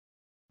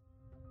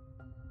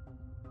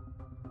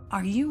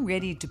Are you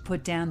ready to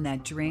put down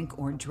that drink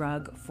or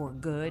drug for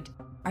good?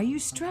 Are you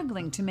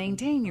struggling to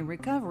maintain your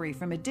recovery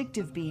from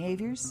addictive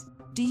behaviors?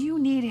 Do you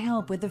need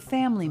help with a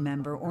family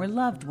member or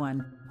loved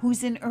one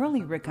who's in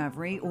early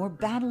recovery or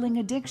battling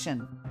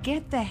addiction?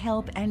 Get the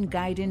help and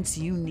guidance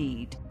you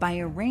need by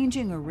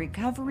arranging a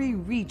Recovery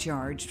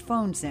Recharged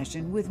phone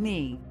session with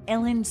me,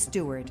 Ellen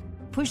Stewart,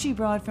 Pushy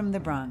Broad from the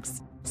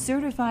Bronx,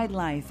 certified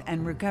life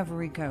and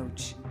recovery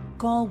coach.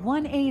 Call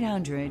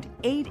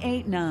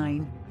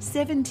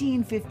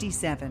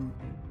 1-800-889-1757.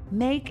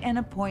 Make an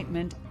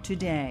appointment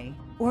today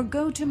or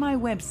go to my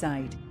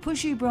website,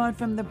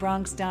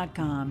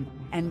 pushybroadfromthebronx.com,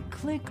 and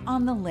click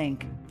on the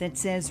link that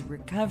says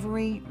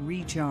Recovery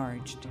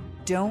Recharged.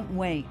 Don't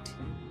wait.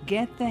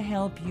 Get the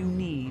help you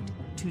need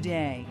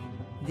today.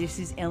 This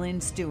is Ellen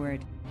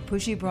Stewart,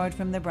 Pushy Broad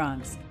from the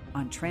Bronx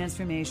on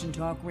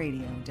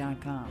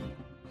TransformationTalkRadio.com.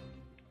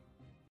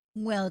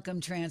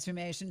 Welcome,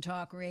 Transformation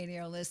Talk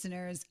Radio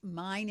listeners.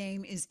 My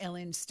name is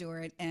Ellen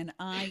Stewart, and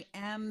I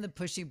am the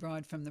Pushy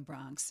Broad from the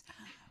Bronx.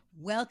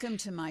 Welcome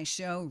to my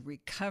show,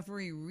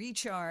 Recovery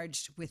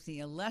Recharged, with the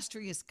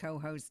illustrious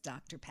co-host,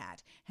 Dr.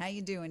 Pat. How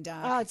you doing,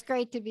 Doc? Oh, it's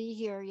great to be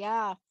here.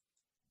 Yeah.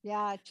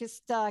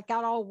 Just got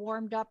all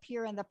warmed up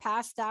here in the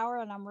past hour,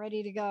 and I'm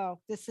ready to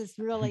go. This is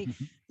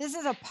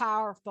a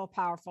powerful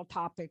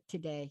topic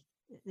today.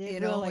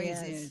 It really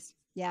always is.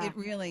 Yeah. It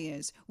really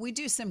is. We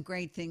do some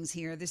great things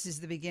here. This is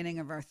the beginning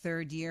of our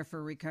third year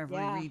for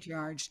Recovery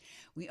Recharged.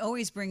 We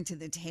always bring to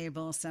the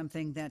table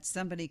something that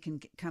somebody can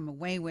come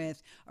away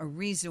with, a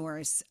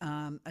resource,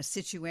 a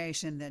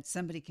situation that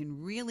somebody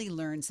can really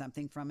learn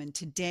something from. And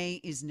today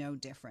is no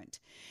different.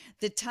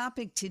 The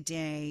topic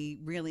today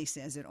really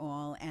says it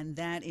all, and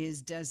that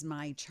is, does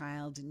my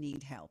child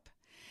need help?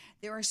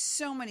 There are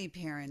so many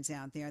parents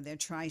out there that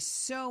try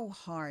so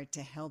hard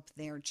to help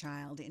their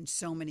child in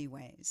so many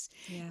ways.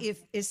 Yeah.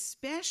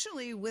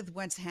 Especially with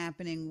what's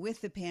happening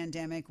with the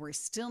pandemic, we're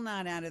still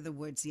not out of the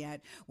woods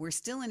yet. We're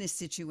still in a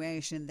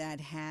situation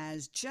that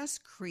has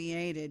just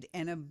created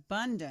an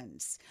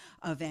abundance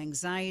of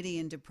anxiety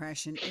and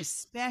depression,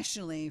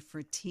 especially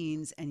for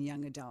teens and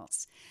young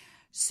adults.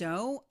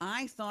 So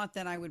I thought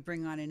that I would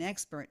bring on an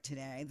expert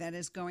today that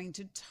is going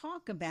to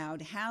talk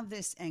about how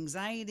this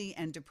anxiety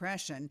and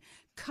depression,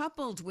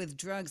 coupled with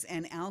drugs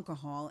and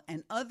alcohol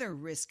and other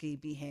risky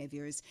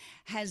behaviors,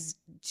 has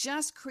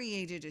just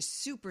created a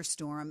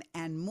superstorm,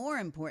 and more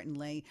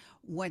importantly,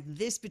 what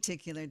this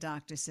particular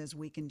doctor says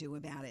we can do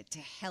about it to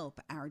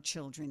help our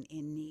children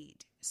in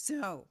need.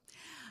 So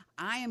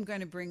I am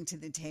going to bring to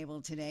the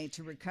table today,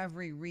 to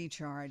Recovery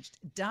Recharged,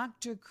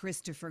 Dr.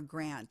 Christopher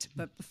Grant.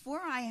 But before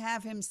I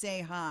have him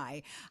say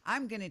hi,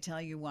 I'm going to tell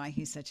you why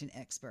he's such an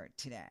expert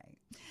today.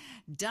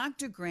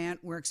 Dr.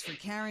 Grant works for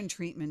Caron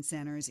Treatment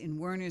Centers in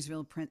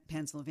Wernersville,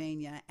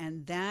 Pennsylvania,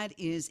 and that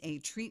is a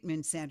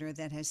treatment center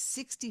that has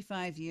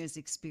 65 years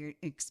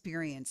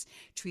experience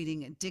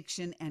treating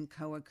addiction and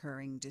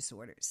co-occurring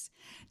disorders.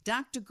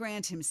 Dr.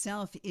 Grant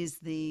himself is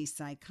the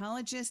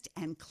psychologist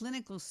and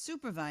clinical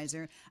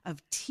supervisor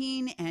of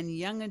teen and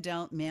young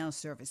adult male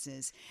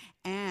services,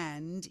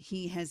 and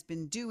he has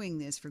been doing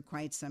this for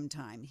quite some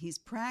time. He's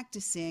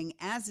practicing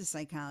as a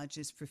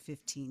psychologist for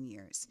 15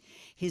 years.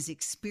 His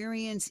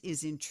experience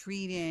is in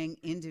treating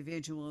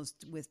individuals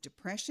with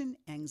depression,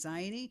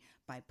 anxiety,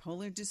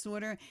 bipolar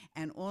disorder,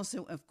 and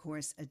also, of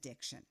course,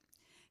 addiction.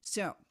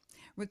 So,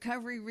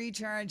 Recovery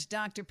Recharge,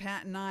 Dr.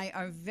 Pat and I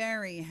are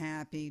very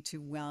happy to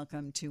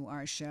welcome to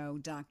our show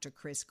Dr.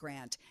 Chris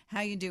Grant.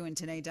 How you doing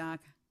today, Doc?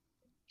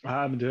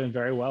 I'm doing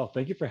very well.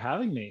 Thank you for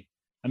having me.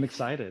 I'm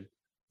excited.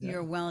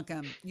 You're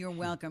welcome. You're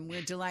welcome.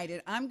 We're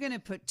delighted. I'm going to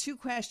put two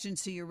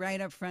questions to you right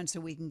up front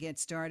so we can get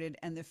started.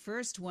 And the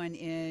first one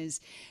is,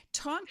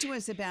 talk to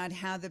us about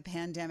how the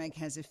pandemic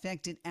has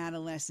affected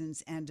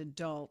adolescents and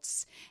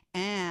adults,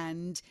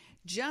 and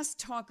just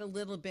talk a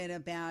little bit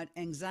about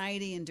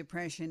anxiety and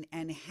depression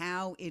and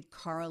how it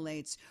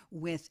correlates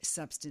with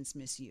substance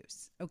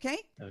misuse. Okay?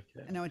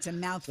 Okay. I know it's a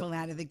mouthful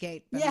out of the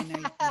gate, but I know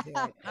you can do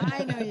it.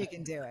 I know you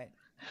can do it.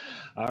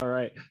 All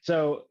right.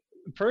 So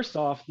first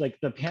off, like,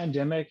 the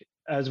pandemic,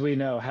 as we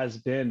know, has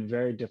been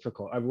very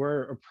difficult.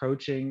 We're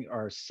approaching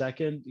our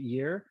second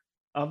year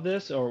of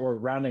this, or we're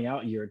rounding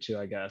out year two,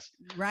 I guess.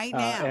 Right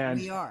now,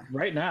 and we are.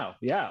 Right now,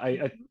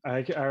 yeah.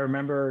 I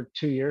remember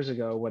 2 years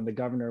ago when the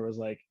governor was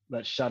like,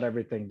 let's shut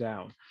everything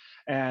down.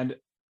 And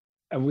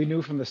we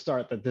knew from the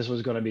start that this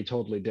was going to be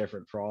totally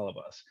different for all of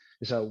us.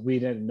 So we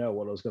didn't know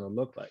what it was going to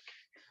look like.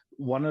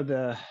 One of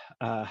the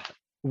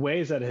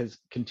ways that has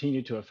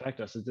continued to affect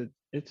us is that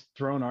it's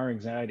thrown our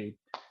anxiety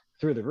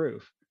through the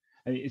roof.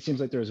 And it seems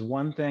like there's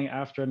one thing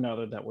after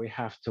another that we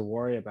have to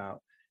worry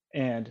about.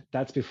 And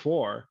that's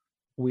before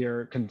we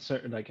are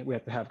concerned, like, we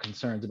have to have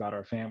concerns about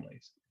our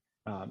families.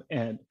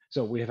 And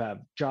so we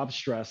have job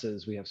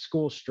stresses, we have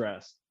school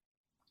stress,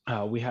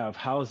 we have,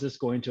 how is this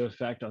going to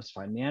affect us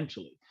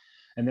financially?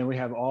 And then we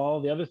have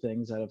all the other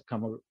things that have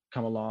come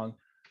along,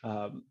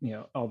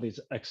 all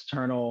these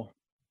external,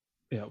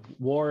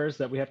 wars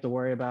that we have to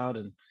worry about,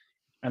 and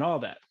all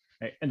that.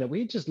 Right? And that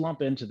we just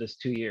lump into this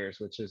 2 years,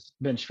 which has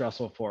been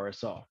stressful for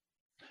us all.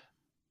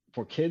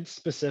 for kids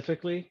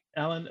specifically,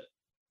 Ellen,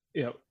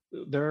 you know,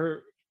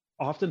 they're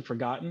often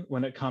forgotten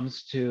when it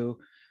comes to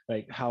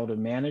like how to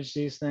manage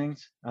these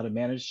things, how to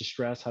manage the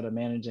stress, how to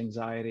manage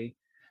anxiety.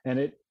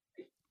 And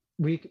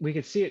we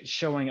could see it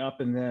showing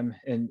up in them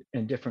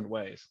in different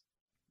ways.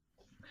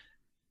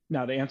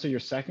 Now, to answer your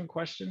second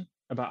question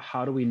about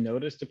how do we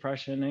notice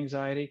depression and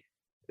anxiety,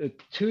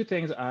 two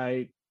things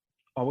I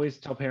always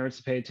tell parents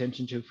to pay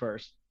attention to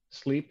first: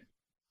 sleep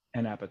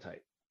and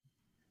appetite.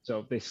 So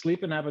if they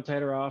sleep and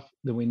appetite are off,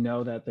 then we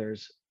know that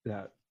there's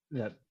that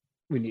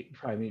we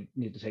probably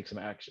need to take some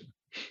action.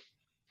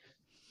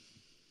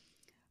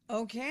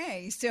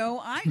 Okay,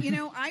 so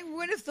I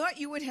would have thought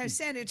you would have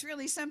said it's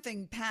really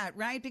something, Pat,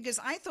 right? Because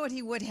I thought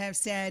he would have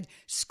said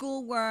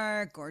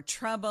schoolwork or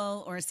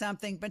trouble or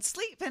something, but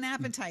sleep and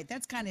appetite,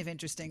 that's kind of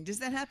interesting. Does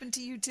that happen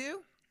to you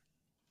too?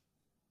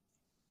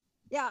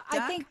 Yeah,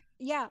 Doc?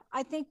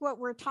 I think what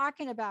we're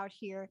talking about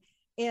here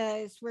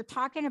is we're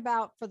talking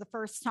about for the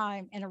first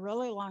time in a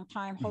really long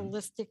time,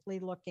 holistically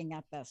looking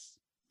at this.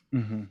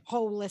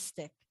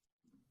 Holistic,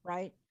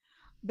 right?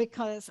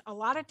 Because a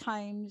lot of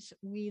times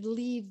we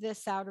leave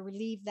this out or we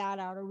leave that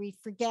out or we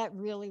forget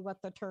really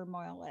what the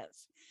turmoil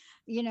is,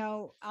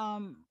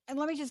 and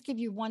let me just give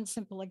you one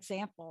simple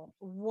example.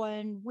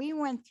 When we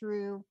went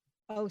through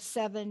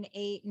 07,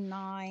 8, and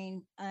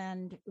 9,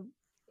 and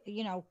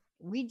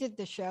we did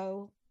the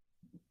show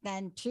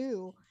then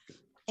too,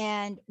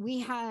 and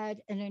we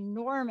had an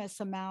enormous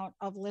amount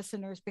of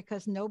listeners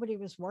because nobody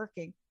was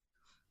working.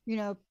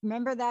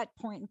 Remember that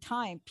point in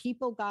time,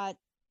 people got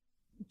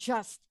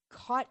just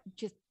cut,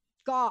 just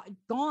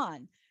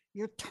gone.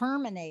 You're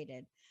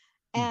terminated.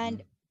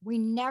 And we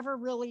never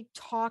really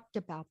talked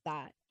about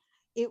that.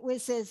 It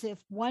was as if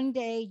one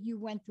day you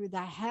went through the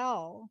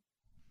hell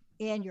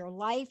in your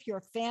life,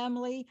 your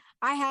family.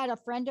 I had a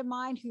friend of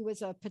mine who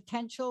was a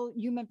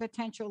human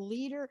potential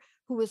leader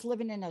who was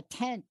living in a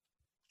tent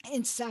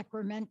in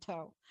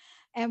Sacramento.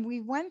 And we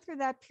went through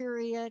that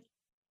period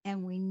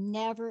and we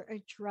never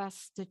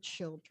addressed the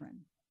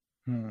children.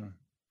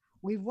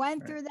 We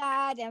went through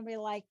that and we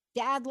like,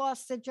 Dad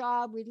lost the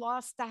job, we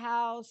lost the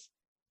house.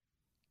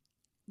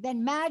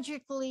 Then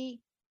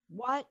magically,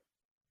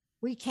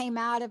 we came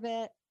out of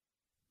it.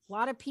 A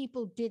lot of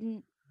people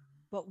didn't,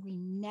 but we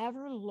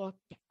never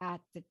looked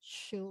at the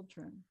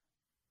children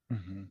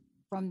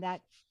from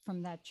that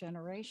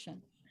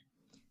generation.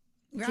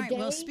 Right. Today,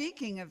 well,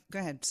 speaking of, go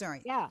ahead.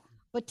 Sorry. Yeah.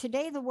 But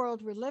today, the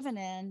world we're living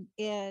in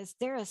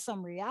there is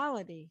some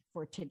reality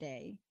for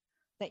today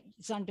that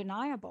is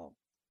undeniable.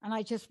 And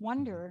I just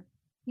wonder,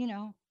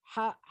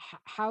 how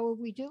are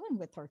we doing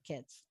with our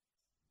kids?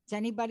 Is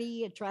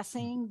anybody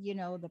addressing,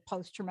 the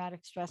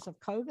post-traumatic stress of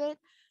COVID,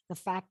 the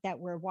fact that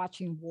we're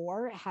watching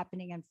war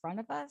happening in front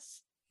of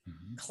us,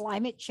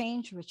 climate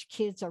change, which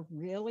kids are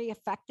really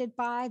affected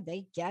by,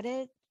 they get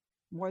it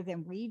more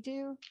than we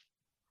do.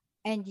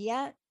 And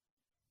yet,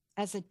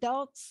 as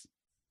adults,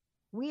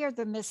 we are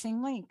the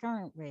missing link,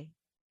 aren't we?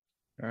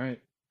 All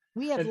right.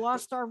 We have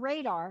lost our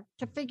radar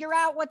to figure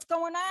out what's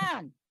going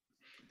on.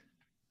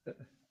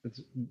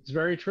 It's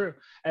very true.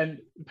 And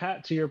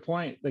Pat, to your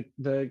point,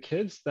 the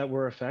kids that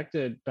were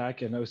affected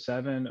back in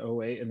 07,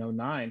 08, and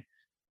 09,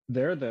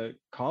 they're the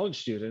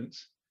college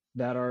students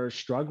that are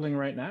struggling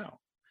right now.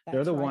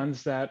 They're the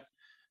ones that,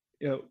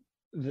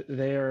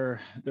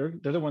 they're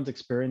the ones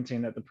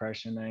experiencing that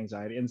depression and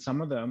anxiety. And some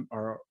of them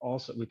are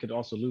also, we could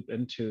also loop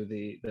into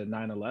the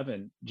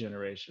 9/11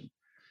 generation.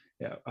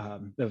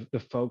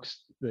 The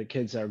folks, the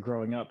kids that are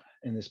growing up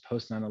in this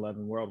post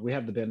 9/11 world, we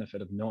have the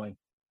benefit of knowing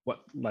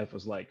what life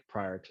was like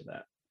prior to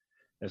that.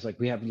 It's like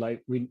we have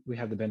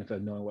the benefit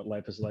of knowing what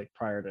life is like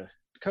prior to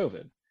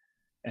COVID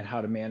and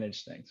how to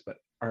manage things. But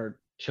our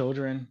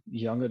children,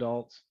 young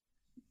adults,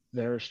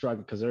 they're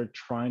struggling because they're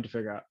trying to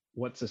figure out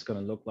what's this going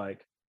to look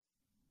like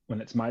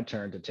when it's my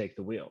turn to take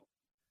the wheel.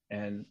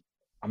 And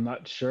I'm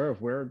not sure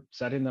if we're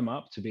setting them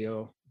up to be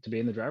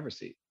in the driver's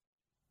seat.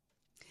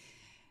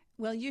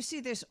 Well, you see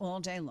this all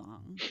day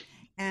long,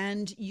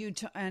 and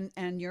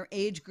and your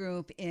age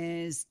group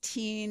is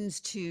teens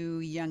to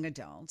young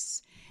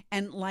adults,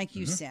 and like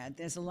you said,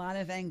 there's a lot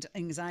of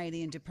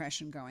anxiety and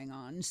depression going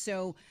on.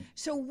 So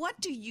what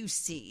do you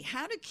see?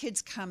 How do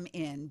kids come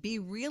in? Be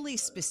really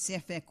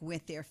specific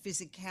with their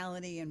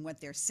physicality and what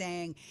they're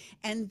saying,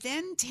 and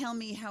then tell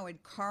me how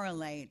it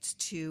correlates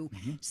to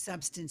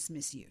substance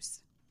misuse.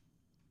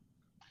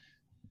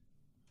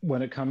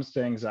 When it comes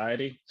to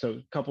anxiety, so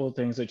a couple of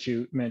things that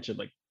you mentioned,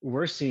 like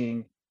we're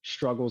seeing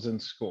struggles in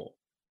school.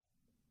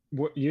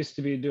 What used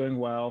to be doing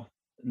well,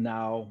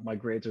 now my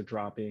grades are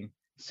dropping.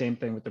 Same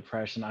thing with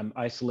depression. I'm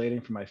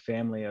isolating from my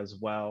family as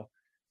well.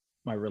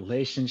 My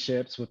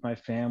relationships with my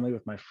family,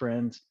 with my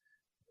friends,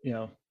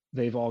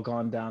 they've all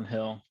gone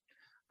downhill.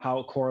 How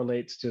it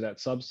correlates to that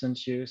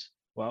substance use?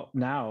 Well,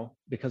 now,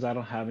 because I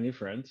don't have any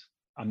friends,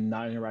 I'm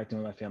not interacting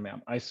with my family.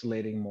 I'm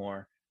isolating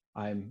more.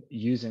 I'm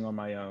using on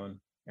my own.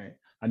 Right?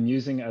 I'm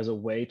using as a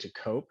way to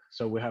cope.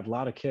 So we have a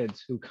lot of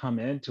kids who come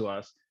into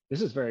us.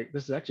 This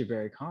is actually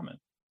very common.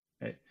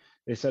 Right?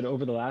 They said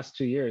over the last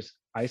 2 years,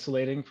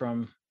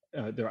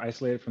 they're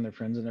isolated from their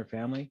friends and their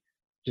family.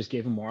 just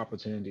gave them more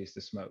opportunities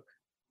to smoke.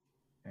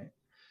 Right?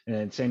 And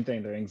then same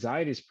thing, their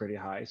anxiety is pretty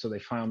high, so they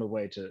found a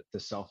way to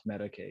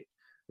self-medicate,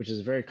 which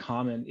is very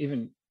common.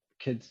 Even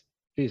kids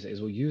these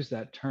days will use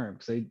that term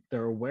because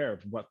they're aware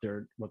of what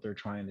they're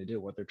trying to do,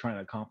 what they're trying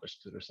to accomplish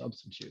through their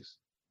substance use.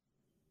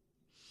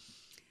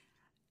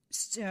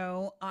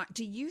 So,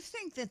 do you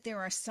think that there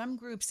are some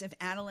groups of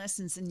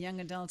adolescents and young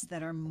adults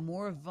that are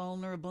more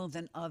vulnerable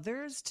than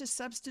others to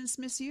substance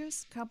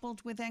misuse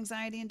coupled with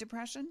anxiety and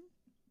depression?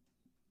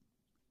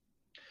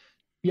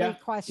 Yeah,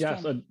 great question.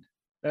 Yeah, so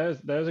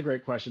that is a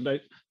great question.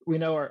 We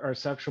know our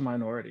sexual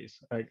minorities,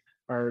 like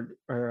our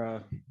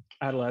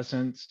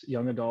adolescents,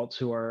 young adults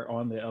who are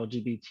on the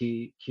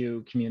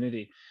LGBTQ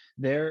community,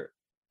 they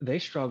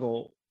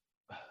struggle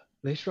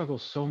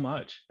so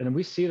much, and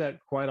we see that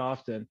quite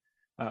often.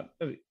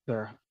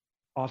 They're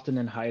often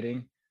in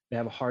hiding. They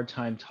have a hard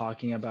time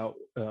talking about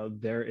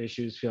their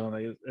issues,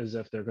 feeling as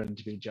if they're going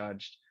to be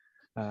judged.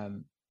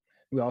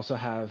 We also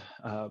have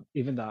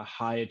even the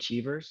high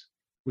achievers,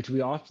 which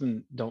we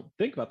often don't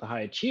think about the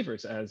high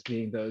achievers as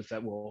being those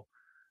that will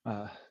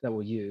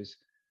use,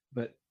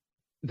 but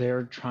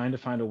they're trying to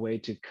find a way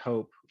to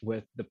cope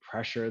with the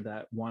pressure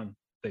that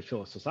they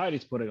feel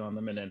society's putting on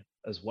them, and then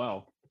as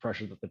well the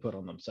pressure that they put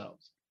on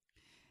themselves.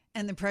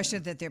 And the pressure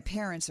that their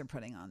parents are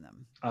putting on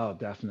them. Oh,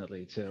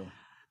 definitely too.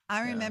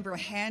 I remember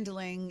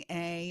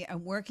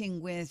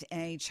working with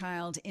a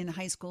child in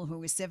high school who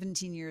was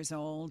 17 years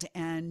old,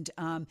 and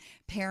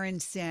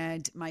parents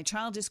said, "My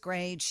child is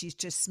great. She's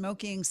just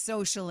smoking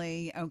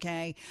socially,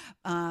 okay,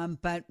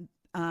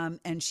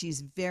 and she's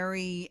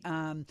very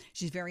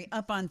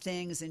up on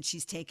things, and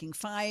she's taking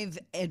 5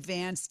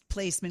 advanced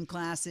placement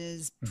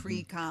classes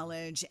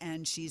pre-college,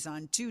 and she's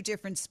on 2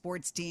 different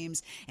sports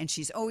teams, and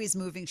she's always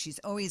moving, she's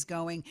always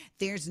going.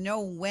 There's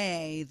no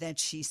way that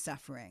she's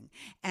suffering."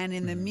 And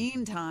in the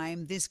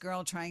meantime, this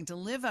girl trying to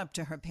live up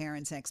to her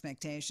parents'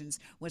 expectations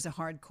was a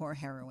hardcore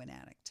heroin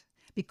addict,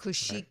 because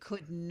she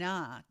could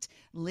not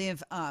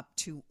live up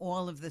to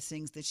all of the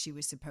things that she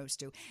was supposed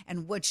to.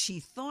 And what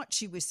she thought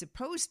she was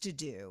supposed to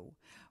do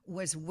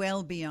was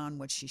well beyond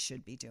what she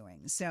should be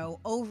doing. So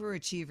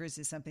overachievers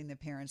is something that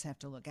parents have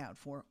to look out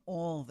for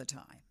all the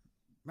time,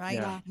 right?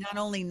 Yeah. Not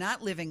only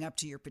not living up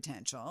to your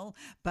potential,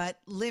 but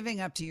living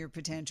up to your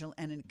potential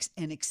and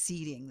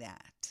exceeding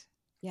that.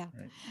 Yeah.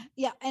 Right.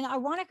 Yeah. And I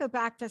want to go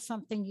back to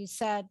something you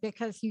said,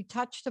 because you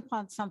touched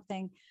upon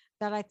something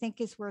that I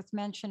think is worth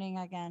mentioning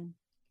again.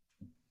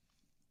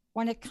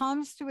 When it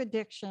comes to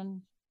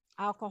addiction,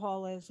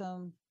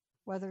 alcoholism,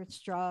 whether it's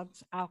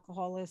drugs,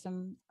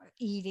 alcoholism,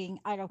 eating,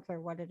 I don't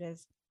care what it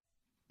is,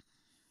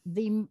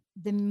 the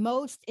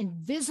most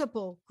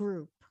invisible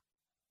group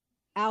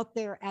out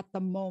there at the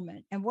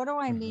moment. And what do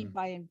I mean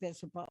by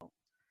invisible?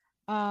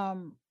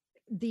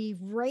 The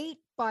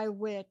rate by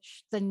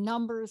which the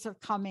numbers are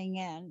coming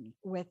in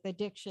with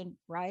addiction,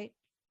 right?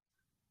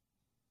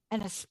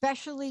 And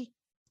especially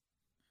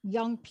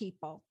young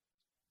people.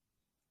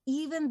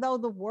 Even though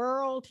the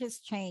world has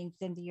changed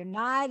and the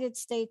United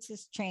States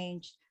has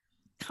changed,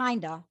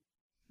 kinda,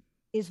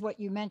 is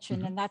what you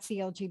mentioned, and that's the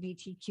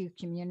LGBTQ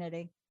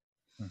community.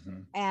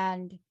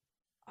 And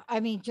I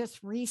mean,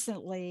 just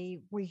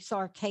recently we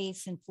saw a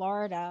case in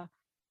Florida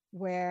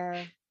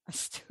where a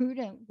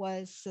student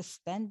was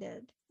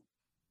suspended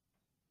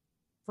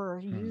for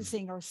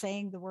using or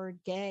saying the word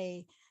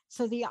gay.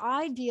 So the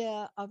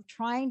idea of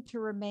trying to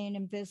remain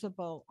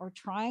invisible or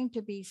trying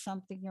to be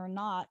something you're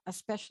not,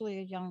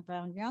 especially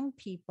around young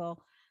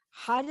people,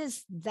 how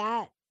is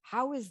that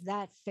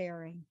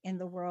faring in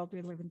the world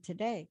we live in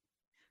today?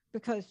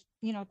 Because,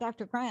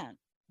 Dr. Grant,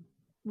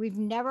 we've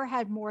never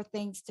had more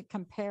things to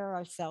compare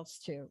ourselves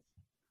to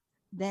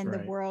than the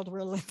world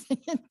we're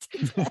living in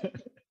today.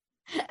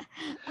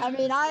 I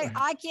mean,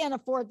 I can't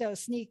afford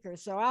those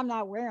sneakers, so I'm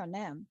not wearing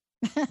them.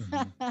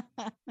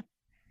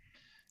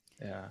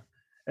 Yeah.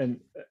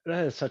 And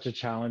that is such a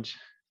challenge.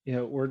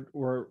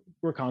 We're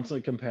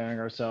constantly comparing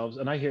ourselves,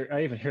 and I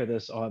even hear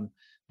this on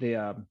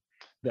the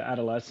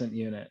adolescent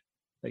unit.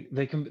 Like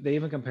they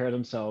even compare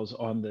themselves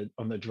on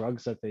the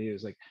drugs that they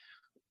use. Like,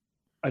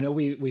 I know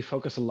we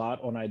focus a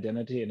lot on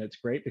identity, and it's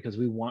great because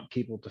we want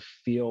people to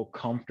feel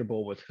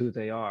comfortable with who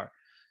they are.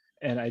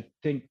 And I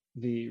think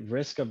the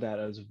risk of that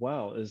as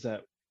well is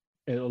that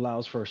it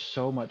allows for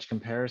so much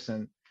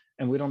comparison,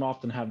 and we don't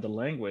often have the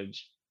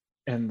language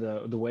and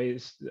the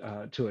ways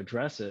to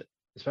address it,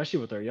 especially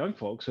with our young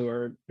folks who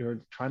are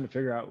trying to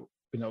figure out,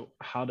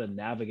 how to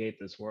navigate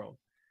this world.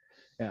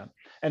 Yeah.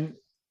 And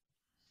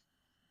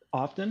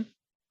often,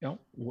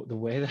 the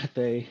way that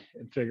they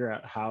figure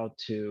out how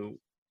to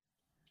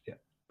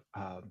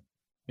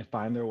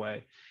find their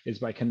way is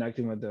by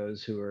connecting with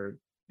those who are,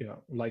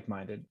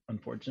 like-minded.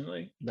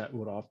 Unfortunately, that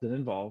would often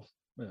involve,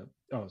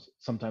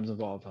 sometimes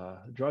involve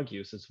drug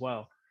use as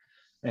well.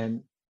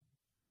 And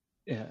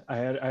yeah,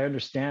 I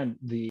understand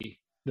the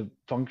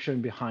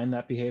function behind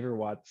that behavior,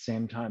 while at the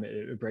same time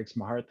it breaks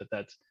my heart that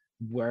that's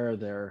where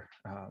they're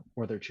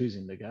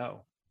choosing to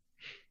go.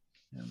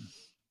 Yeah.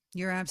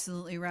 You're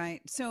absolutely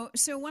right. So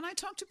when I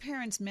talk to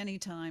parents many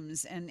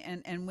times,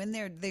 and when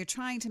they're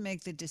trying to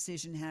make the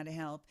decision how to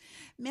help,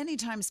 many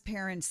times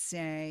parents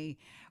say,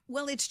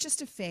 "Well, it's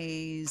just a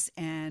phase,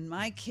 and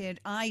my kid,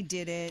 I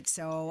did it,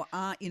 so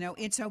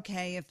it's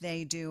okay if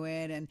they do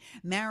it, and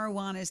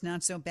marijuana is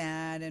not so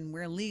bad, and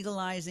we're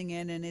legalizing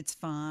it, and it's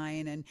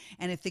fine, and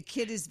if the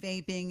kid is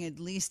vaping, at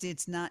least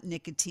it's not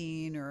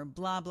nicotine or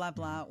blah blah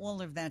blah,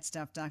 all of that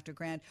stuff." Dr.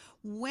 Grant,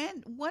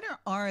 what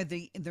are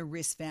the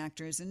risk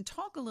factors, and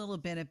talk a little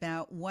bit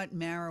about what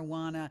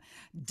marijuana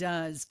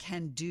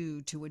can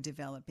do to a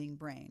developing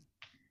brain.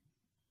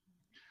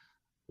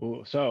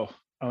 Ooh, so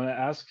I want to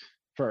ask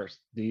first,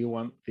 do you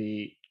want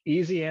the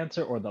easy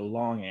answer or the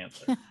long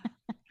answer?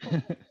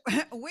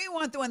 We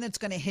want the one that's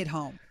going to hit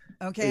home.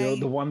 Okay,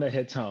 the one that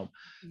hits home.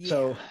 Yeah.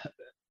 So,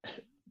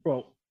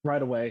 well,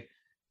 right away,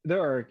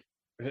 there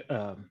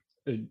are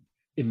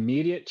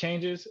immediate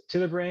changes to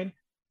the brain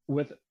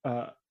with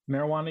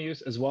marijuana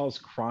use, as well as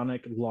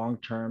chronic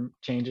long-term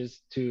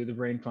changes to the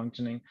brain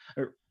functioning.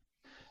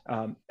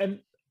 And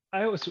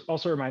I always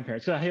also remind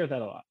parents, because I hear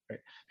that a lot, right?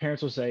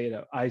 Parents will say,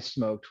 I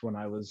smoked when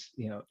I was,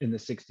 in the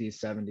 60s,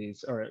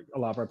 70s, or a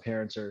lot of our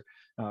parents are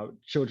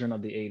children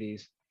of the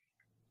 80s.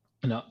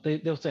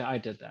 They'll say, I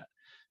did that.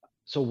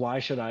 So why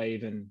should I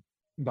even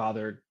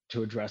bother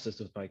to address this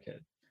with my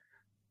kid?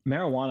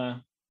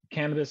 Marijuana,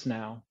 cannabis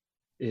now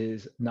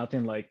is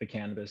nothing like the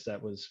cannabis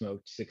that was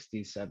smoked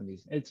 60s,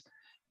 70s.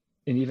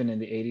 And even in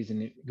the 80s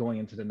and going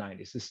into the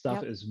 90s, this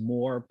stuff is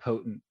more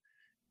potent.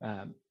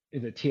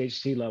 The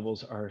THC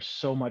levels are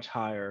so much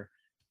higher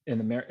in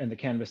the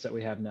cannabis that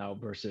we have now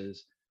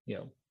versus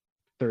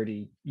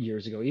 30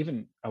 years ago,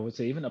 even I would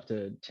say even up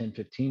to 10,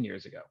 15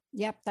 years ago.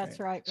 Yep, that's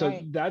right. So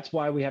that's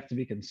why we have to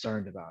be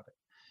concerned about it.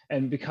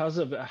 And because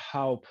of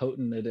how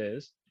potent it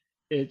is,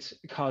 it's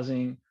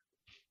causing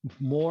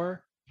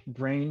more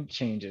brain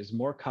changes,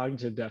 more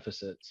cognitive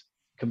deficits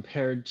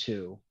compared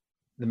to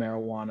the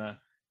marijuana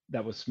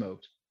that was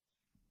smoked,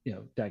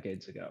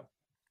 decades ago.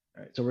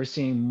 Right. So we're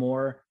seeing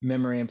more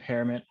memory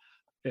impairment.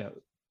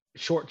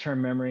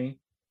 Short-term memory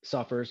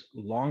suffers,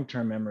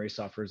 long-term memory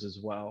suffers as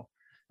well.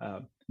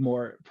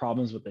 More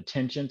problems with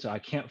attention. So I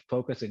can't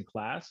focus in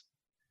class,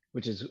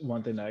 which is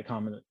one thing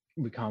that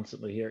we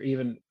constantly hear.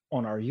 Even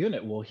on our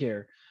unit, we'll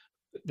hear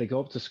they go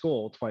up to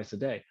school twice a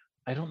day.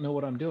 I don't know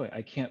what I'm doing.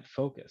 I can't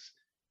focus.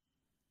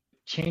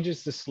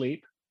 Changes to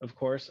sleep, of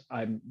course.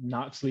 I'm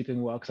not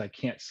sleeping well because I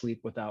can't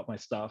sleep without my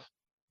stuff.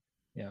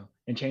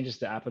 And changes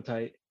to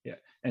appetite. Yeah.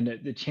 And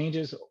the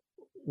changes,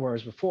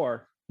 whereas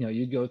before,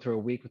 you'd go through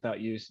a week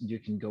without use, you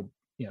can go,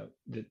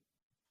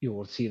 you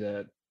will see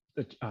the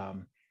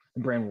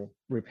brain will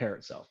repair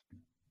itself.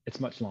 It's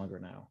much longer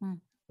now,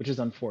 which is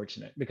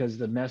unfortunate because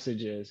the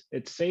message is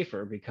it's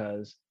safer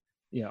because,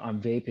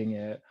 I'm vaping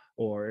it,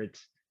 or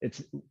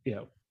it's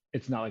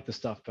not like the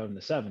stuff from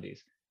the 70s.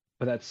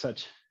 But that's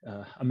such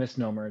a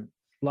misnomer,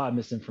 a lot of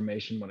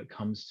misinformation when it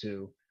comes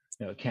to,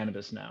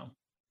 cannabis now.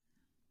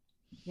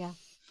 Yeah.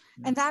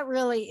 And that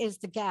really is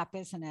the gap,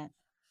 isn't it?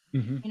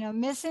 Mm-hmm.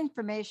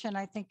 Misinformation,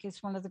 I think,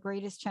 is one of the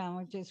greatest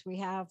challenges we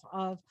have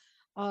of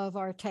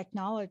our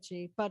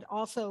technology, but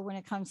also when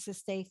it comes to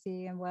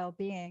safety and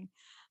well-being.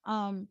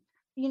 Can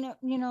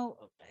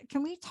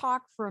we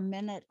talk for a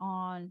minute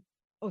on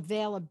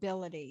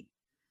availability?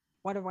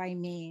 What do I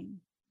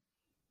mean?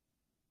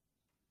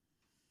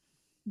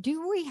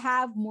 Do we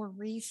have more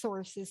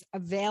resources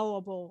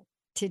available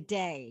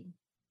today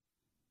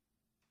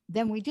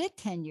than we did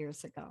 10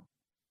 years ago?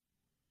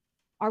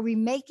 Are we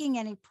making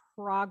any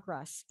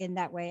progress in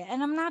that way?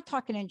 And I'm not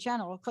talking in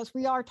general, because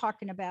we are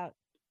talking about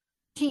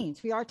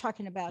teens. We are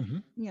talking about,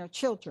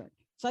 children.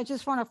 So I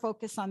just want to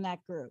focus on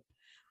that group.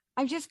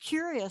 I'm just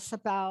curious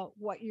about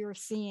what you're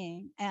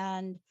seeing.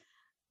 And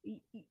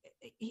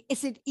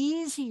is it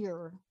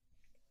easier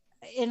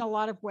in a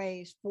lot of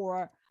ways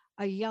for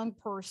a young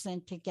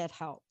person to get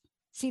help?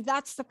 See,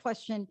 that's the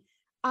question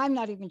I'm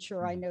not even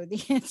sure I know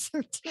the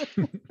answer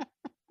to.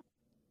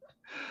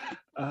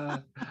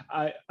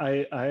 I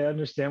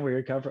understand where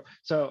you're coming from.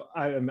 So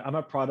I'm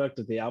a product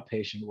of the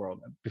outpatient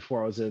world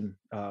before I was in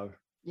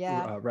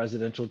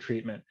residential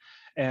treatment.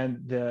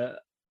 And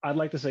I'd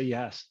like to say,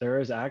 yes, there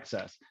is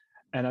access.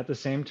 And at the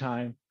same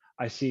time,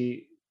 I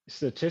see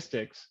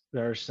statistics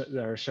that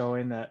are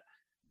showing that,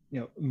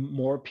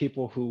 more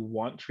people who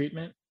want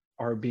treatment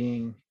are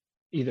being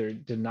either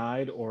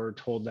denied or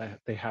told that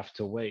they have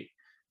to wait,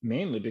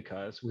 mainly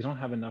because we don't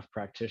have enough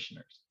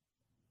practitioners.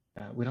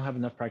 We don't have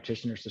enough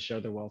practitioners to show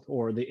their wealth,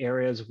 or the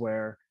areas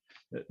where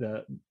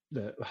the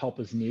help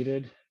is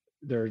needed,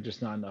 there are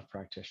just not enough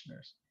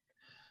practitioners.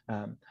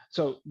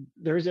 So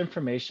there's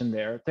information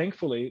there.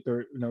 Thankfully,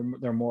 there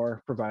are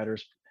more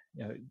providers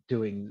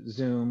doing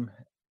Zoom,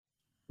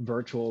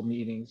 virtual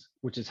meetings,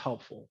 which is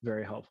helpful,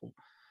 very helpful.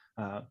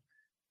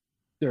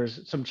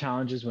 There's some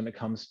challenges when it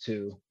comes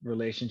to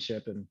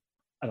relationship, and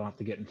I don't have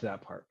to get into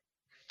that part.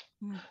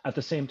 At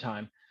the same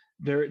time,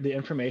 the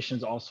information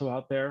is also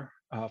out there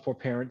for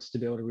parents to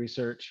be able to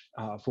research,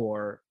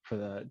 for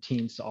the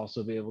teens to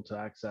also be able to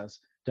access,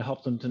 to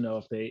help them to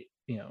know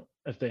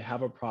if they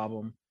have a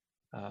problem,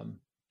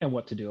 and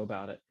what to do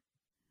about it.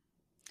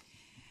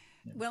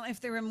 Well, if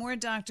there are more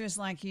doctors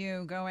like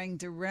you going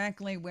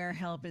directly where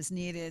help is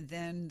needed,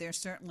 then there's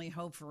certainly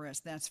hope for us,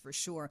 that's for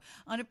sure.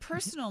 On a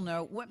personal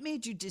note, what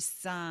made you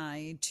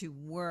decide to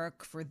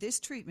work for this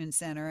treatment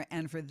center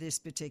and for this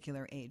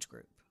particular age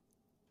group?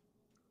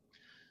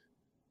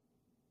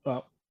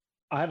 Well,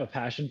 I have a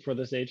passion for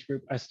this age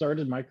group. I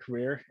started my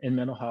career in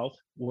mental health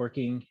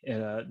working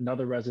in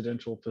another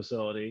residential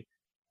facility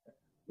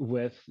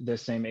with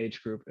this same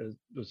age group. It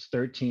was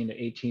 13 to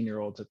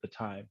 18-year-olds at the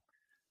time.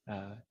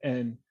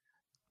 And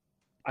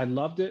I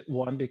loved it,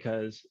 one,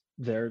 because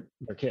they're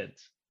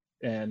kids.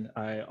 And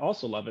I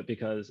also love it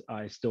because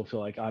I still feel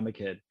like I'm a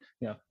kid.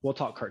 We'll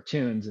talk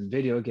cartoons and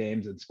video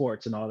games and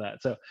sports and all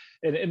that. So,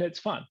 and it's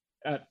fun.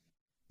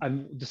 I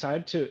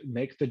decided to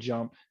make the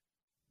jump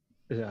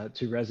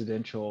to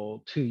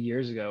residential 2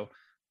 years ago,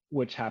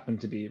 which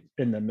happened to be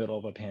in the middle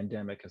of a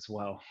pandemic as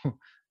well.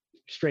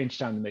 Strange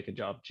time to make a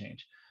job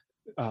change.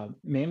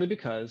 Mainly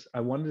because I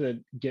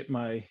wanted to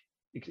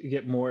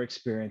get more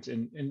experience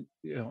and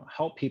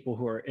help people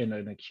who are in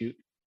an acute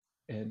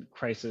and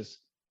crisis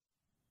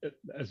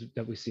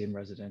that we see in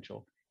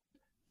residential.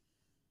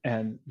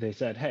 And they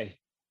said, "Hey,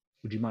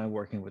 would you mind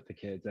working with the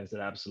kids?" I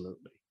said,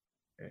 "Absolutely."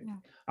 Right? Yeah.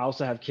 I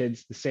also have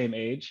kids the same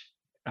age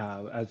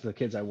as the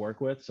kids I work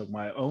with. So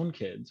my own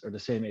kids are the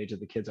same age as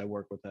the kids I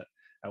work with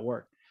at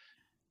work.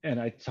 And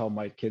I tell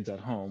my kids at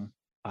home,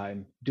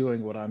 I'm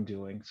doing what I'm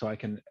doing so I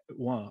can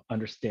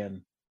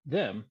understand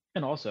them,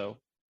 and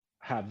also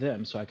have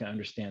them so I can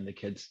understand the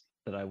kids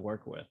that I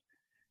work with.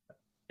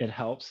 It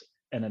helps.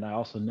 And then I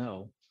also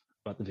know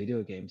about the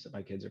video games that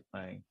my kids are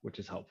playing, which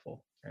is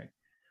helpful, right?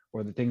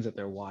 Or the things that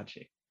they're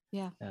watching.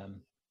 Yeah.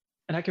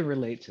 And I can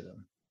relate to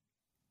them.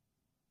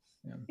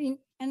 Yeah.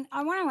 And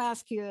I want to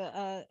ask you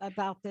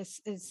about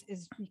this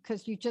is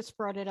because you just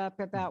brought it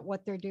up about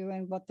what they're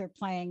doing, what they're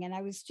playing. And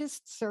I was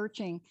just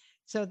searching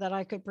so that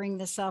I could bring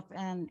this up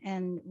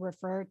and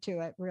refer to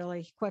it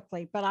really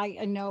quickly, but I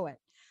know it.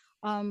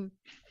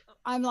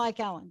 I'm like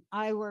Ellen.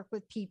 I work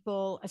with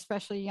people,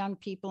 especially young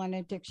people in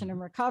addiction and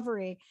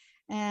recovery.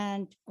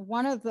 And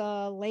one of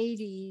the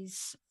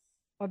ladies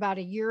about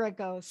a year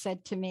ago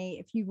said to me,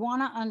 "If you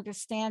want to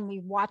understand me,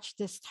 watch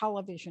this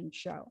television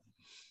show."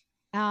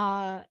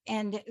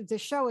 And the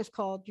show is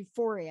called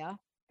Euphoria.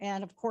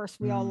 And of course,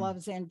 we all love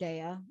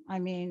Zendaya. I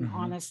mean,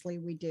 honestly,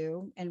 we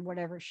do, and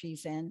whatever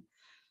she's in.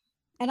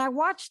 And I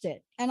watched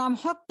it and I'm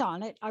hooked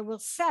on it, I will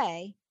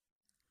say,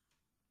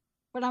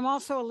 but I'm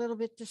also a little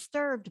bit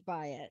disturbed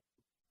by it.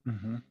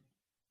 Mm-hmm.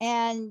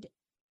 And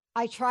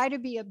I try to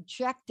be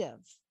objective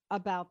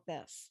about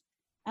this.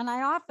 And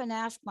I often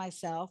ask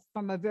myself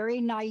from a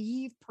very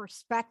naive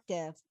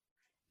perspective,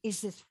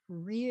 is this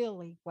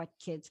really what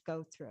kids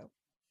go through?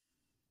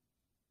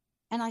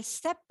 And I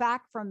stepped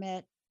back from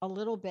it a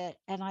little bit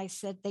and I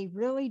said, they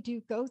really do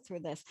go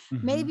through this.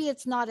 Mm-hmm. Maybe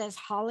it's not as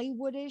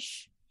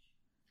Hollywoodish.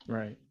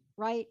 Right.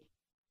 Right.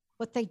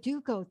 But they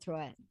do go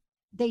through it.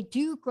 They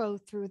do go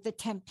through the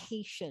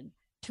temptation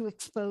to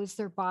expose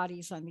their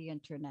bodies on the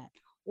internet,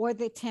 or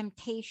the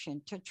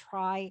temptation to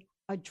try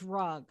a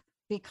drug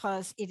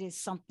because it is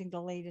something the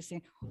latest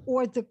thing,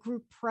 or the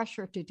group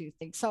pressure to do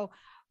things. So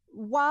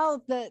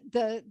while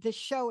the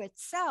show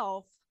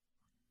itself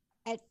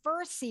at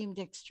first seemed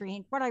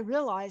extreme, what I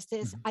realized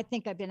is I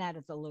think I've been out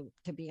of the loop,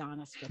 to be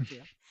honest with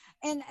you.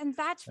 And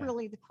that's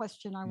really the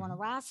question I want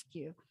to ask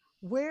you.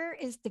 Where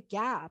is the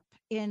gap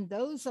in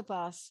those of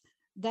us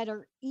that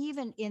are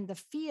even in the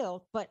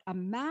field, but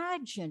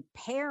imagine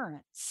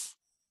parents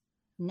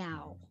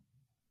now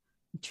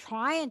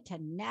trying to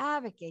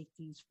navigate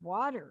these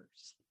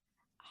waters?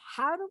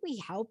 How do we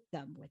help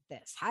them with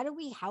this? How do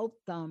we help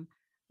them,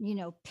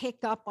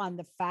 pick up on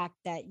the fact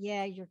that,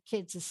 yeah, your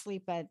kid's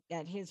asleep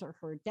at his or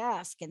her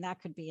desk, and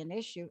that could be an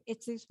issue.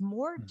 There's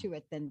more to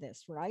it than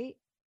this, right?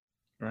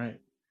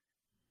 Right.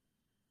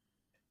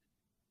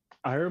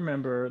 I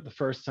remember the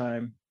first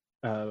time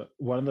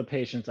one of the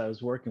patients I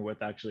was working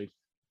with actually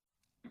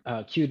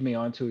cued me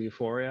onto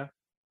Euphoria.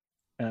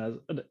 And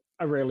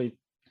I rarely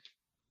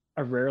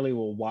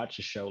will watch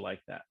a show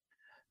like that.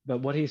 But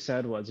what he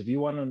said was, if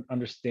you want to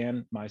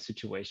understand my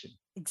situation,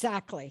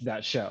 exactly,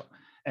 that show.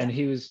 And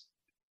he was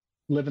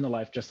living the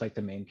life just like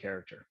the main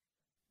character.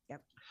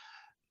 Yep.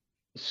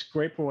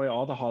 Scrape away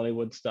all the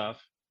Hollywood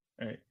stuff,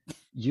 right?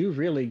 You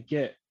really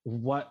get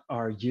what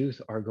our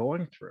youth are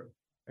going through,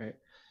 right?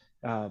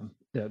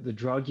 The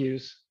drug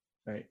use,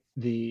 right?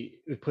 The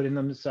putting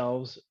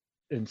themselves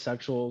in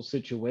sexual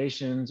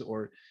situations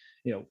or,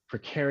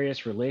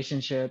 precarious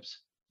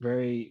relationships,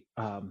 very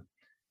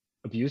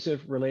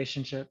abusive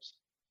relationships,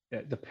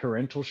 the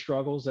parental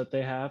struggles that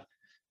they have,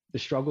 the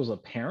struggles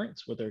of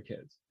parents with their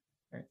kids,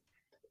 right?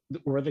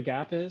 Where the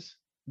gap is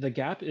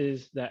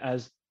that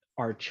as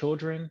our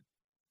children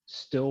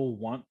still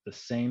want the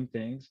same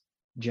things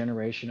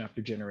generation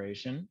after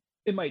generation,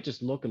 it might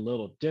just look a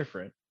little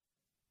different.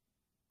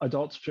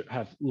 Adults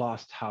have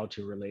lost how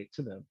to relate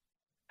to them,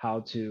 how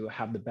to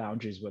have the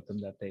boundaries with them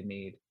that they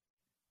need.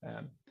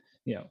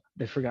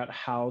 They forgot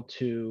how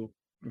to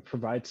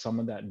provide some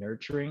of that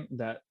nurturing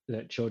that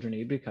children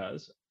need,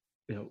 because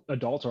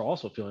adults are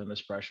also feeling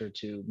this pressure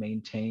to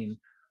maintain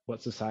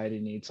what society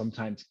needs,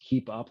 sometimes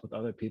keep up with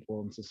other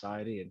people in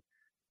society. And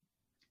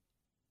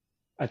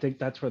I think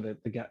that's where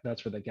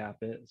the gap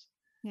is.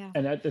 Yeah.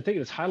 And I think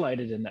it's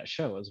highlighted in that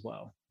show as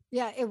well.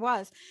 Yeah, it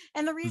was.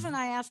 And the reason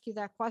I asked you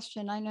that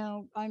question, I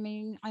know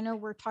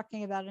we're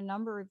talking about a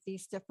number of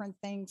these different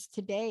things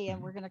today,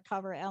 and we're going to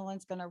cover,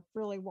 Ellen's going to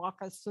really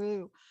walk us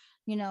through,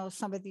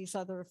 some of these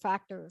other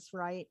factors,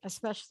 right?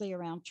 Especially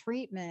around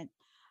treatment.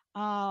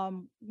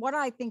 What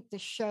I think the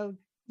show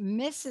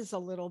misses a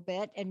little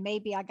bit, and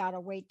maybe I got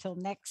to wait till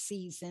next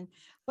season,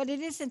 but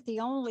it isn't the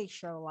only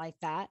show like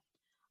that.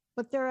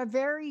 But there are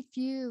very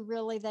few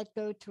really that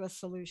go to a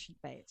solution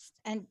based.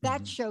 And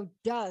that show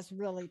does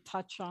really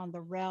touch on the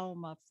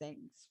realm of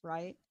things,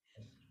 right?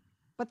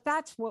 But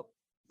that's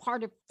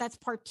part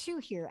two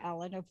here,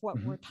 Ellen, of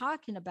what we're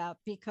talking about,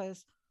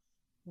 because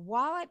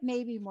while it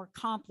may be more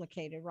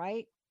complicated,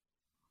 right?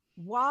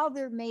 While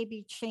there may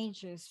be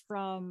changes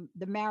from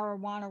the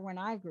marijuana when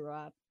I grew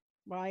up,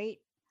 right?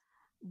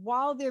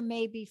 While there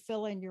may be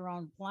fill in your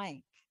own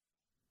blank,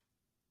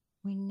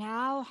 we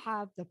now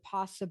have the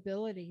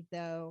possibility,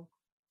 though,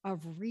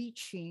 of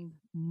reaching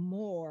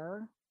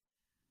more,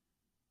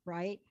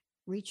 right?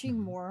 Reaching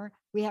more.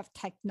 We have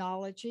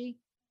technology,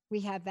 we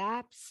have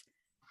apps.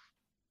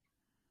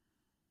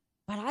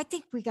 But I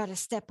think we got to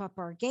step up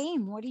our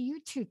game. What do you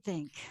two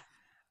think?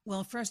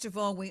 Well, first of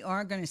all, we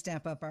are going to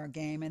step up our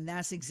game, and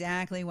that's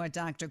exactly what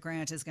Dr.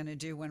 Grant is going to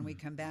do when we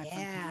come back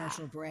from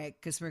commercial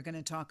break, because we're going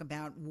to talk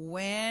about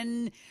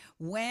when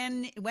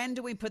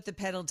do we put the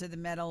pedal to the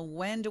metal?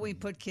 When do we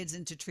put kids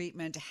into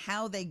treatment?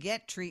 How they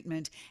get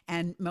treatment?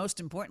 And most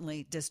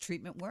importantly, does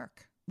treatment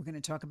work? We're going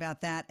to talk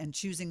about that and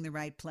choosing the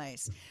right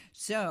place.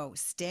 So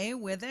stay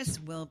with us.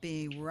 We'll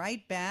be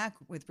right back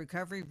with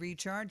Recovery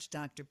Recharge,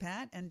 Dr.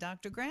 Pat and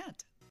Dr.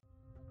 Grant.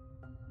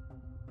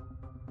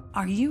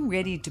 Are you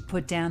ready to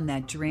put down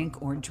that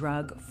drink or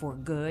drug for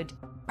good?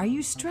 Are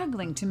you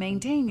struggling to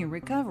maintain your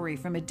recovery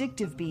from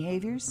addictive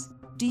behaviors?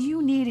 Do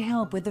you need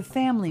help with a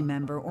family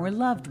member or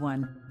loved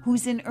one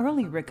who's in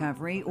early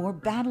recovery or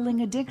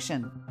battling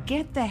addiction?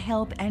 Get the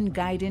help and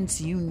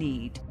guidance you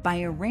need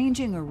by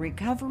arranging a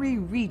Recovery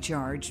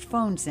Recharged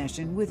phone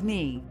session with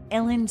me,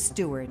 Ellen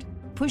Stewart,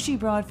 Pushy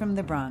Broad from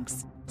the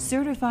Bronx,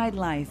 certified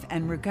life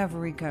and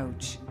recovery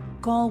coach.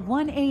 Call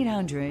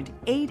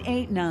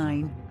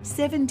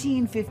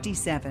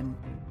 1-800-889-1757.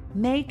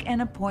 Make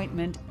an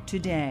appointment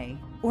today,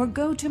 or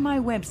go to my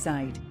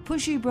website,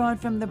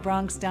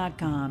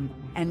 pushybroadfromthebronx.com,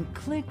 and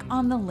click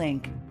on the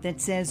link that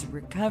says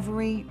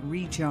Recovery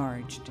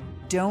Recharged.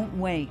 Don't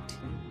wait.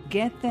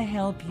 Get the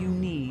help you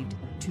need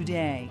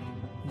today.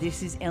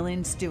 This is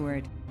Ellen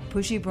Stewart,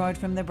 Pushy Broad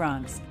from the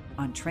Bronx,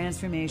 on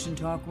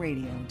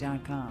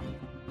TransformationTalkRadio.com.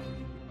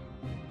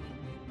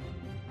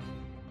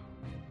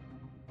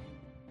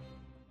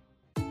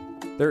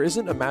 There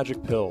isn't a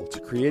magic pill to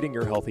creating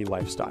your healthy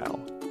lifestyle,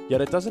 yet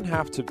it doesn't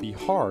have to be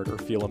hard or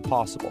feel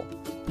impossible.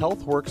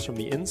 Health works from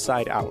the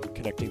inside out,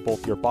 connecting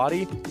both your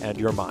body and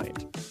your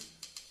mind.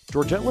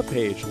 Georgette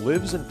LePage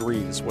lives and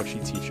breathes what she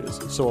teaches,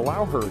 so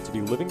allow her to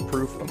be living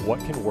proof of what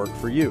can work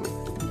for you.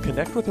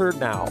 Connect with her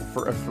now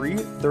for a free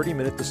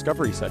 30-minute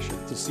discovery session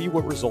to see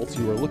what results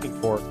you are looking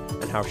for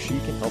and how she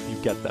can help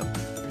you get them.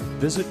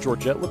 Visit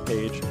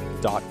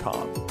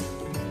GeorgetteLePage.com.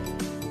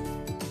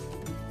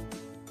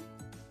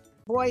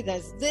 Boy,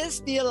 does this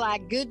feel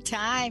like good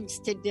times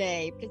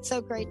today. It's so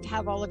great to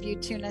have all of you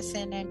tune us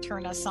in and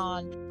turn us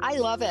on. I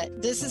love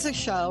it. This is a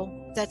show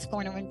that's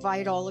going to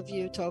invite all of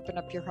you to open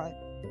up your heart,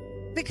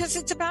 because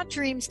it's about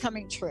dreams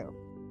coming true.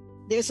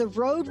 There's a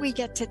road we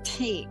get to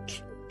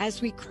take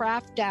as we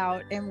craft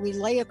out and we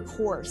lay a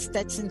course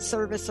that's in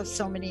service of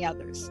so many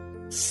others.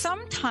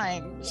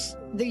 Sometimes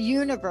the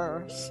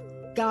universe,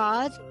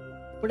 God,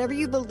 whatever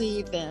you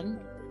believe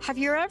in, have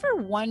you ever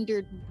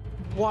wondered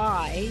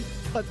why,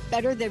 but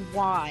better than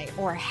why,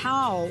 or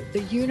how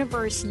the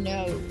universe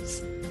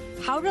knows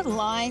how to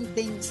line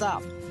things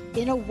up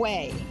in a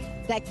way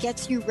that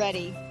gets you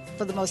ready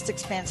for the most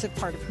expansive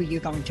part of who you're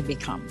going to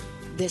become?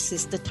 This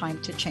is the time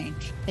to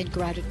change. And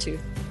gratitude,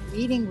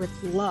 leading with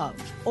love,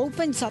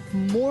 opens up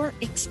more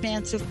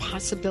expansive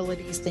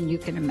possibilities than you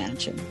can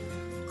imagine.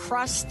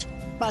 Crust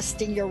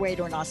busting your way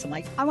to an awesome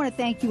life. I want to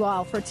thank you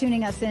all for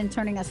tuning us in,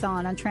 turning us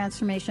on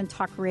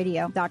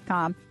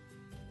TransformationTalkRadio.com.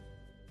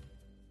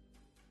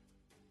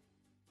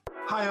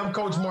 Hi, I'm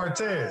Coach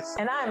Martez.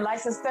 And I'm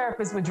licensed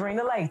therapist with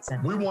Drina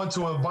Layton. We want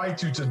to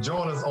invite you to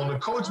join us on the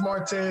Coach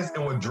Martez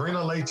and with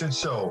Drina Layton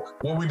show,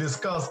 where we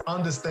discuss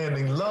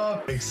understanding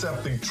love,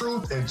 accepting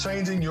truth, and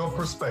changing your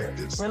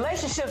perspectives.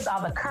 Relationships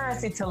are the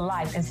currency to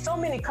life, and so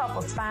many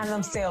couples find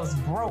themselves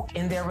broke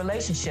in their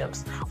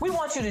relationships. We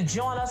want you to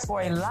join us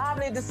for a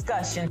lively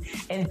discussion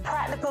and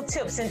practical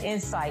tips and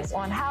insights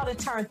on how to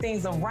turn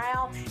things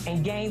around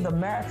and gain the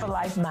Married for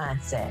Life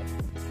mindset.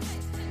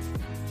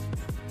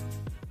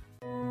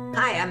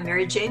 Hi, I'm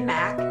Mary Jane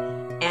Mack,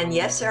 and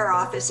yes, our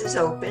office is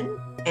open,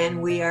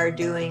 and we are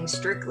doing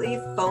strictly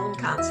phone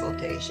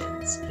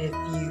consultations. If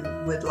you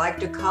would like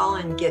to call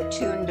and get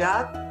tuned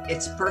up,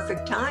 it's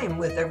perfect time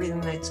with everything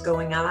that's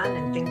going on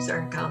and things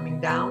aren't calming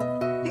down.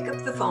 Pick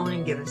up the phone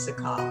and give us a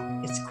call.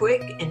 It's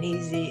quick and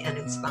easy and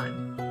it's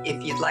fun.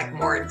 If you'd like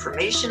more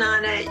information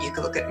on it, you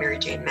can look at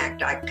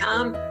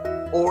maryjanemack.com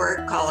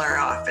or call our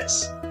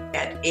office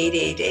at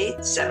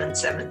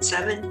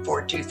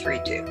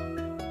 888-777-4232.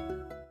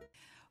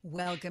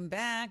 Welcome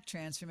back,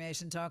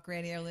 Transformation Talk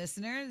Radio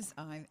listeners.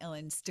 I'm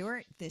Ellen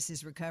Stewart. This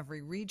is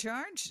Recovery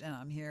Recharged, and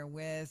I'm here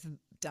with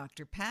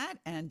Dr. Pat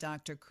and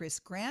Dr. Chris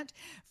Grant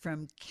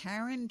from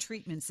Caron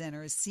Treatment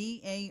Centers,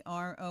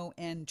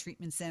 CARON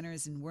Treatment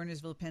Centers in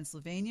Wernersville,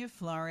 Pennsylvania,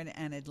 Florida,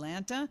 and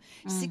Atlanta.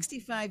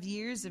 65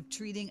 years of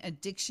treating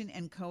addiction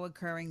and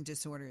co-occurring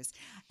disorders.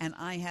 And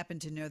I happen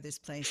to know this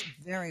place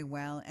very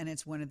well, and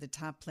it's one of the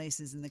top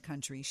places in the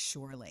country,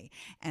 surely.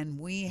 And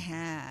we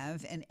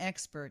have an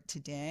expert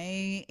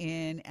today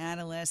in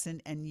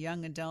adolescent and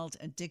young adult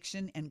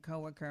addiction and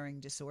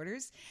co-occurring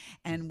disorders.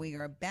 And we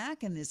are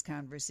back in this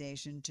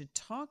conversation to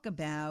talk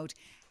about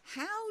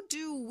how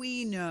do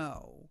we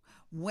know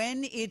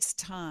when it's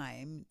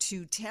time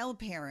to tell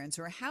parents,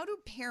 or how do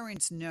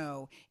parents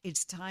know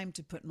it's time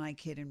to put my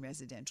kid in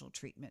residential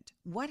treatment?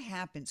 What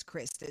happens,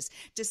 Chris?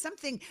 Does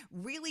something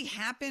really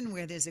happen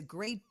where there's a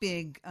great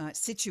big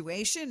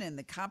situation and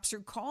the cops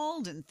are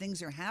called and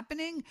things are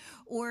happening,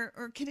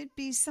 or can it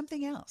be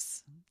something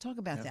else? Talk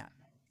about that.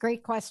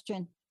 Great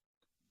question.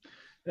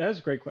 That's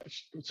a great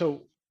question.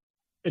 So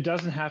it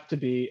doesn't have to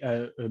be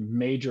a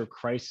major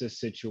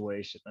crisis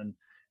situation, and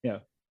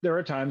there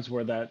are times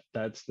where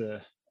that's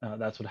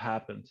what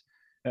happens.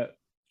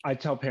 I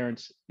tell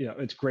parents,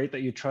 it's great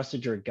that you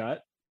trusted your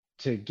gut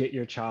to get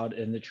your child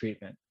into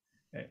treatment,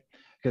 okay?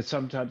 Because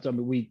sometimes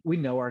we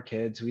know our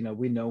kids, we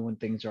know when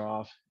things are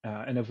off,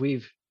 and if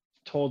we've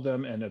told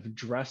them and have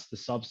addressed the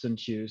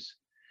substance use,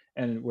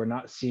 and we're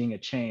not seeing a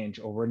change,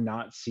 or we're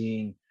not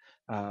seeing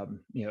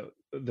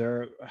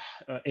they're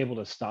able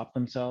to stop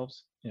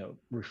themselves,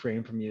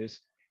 refrain from use,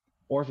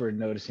 or if we're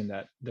noticing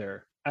that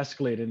they're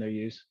escalating their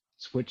use,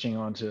 switching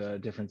onto a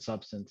different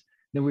substance,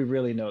 then we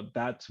really know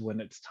that's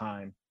when it's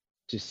time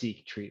to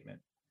seek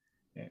treatment.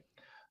 Okay?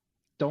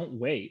 Don't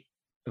wait,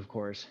 of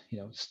course.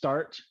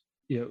 Start.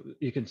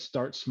 You can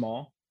start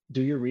small.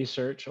 Do your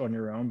research on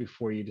your own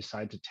before you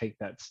decide to take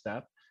that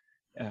step.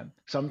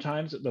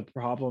 Sometimes the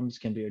problems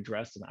can be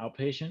addressed in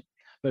outpatient,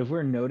 but if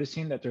we're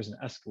noticing that there's an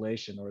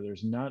escalation or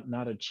there's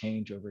not a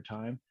change over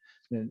time,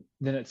 then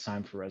it's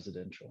time for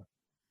residential.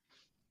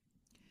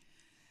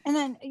 And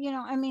then,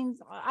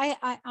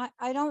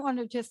 I don't want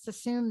to just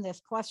assume this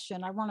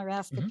question. I want to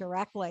ask it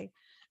directly.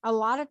 A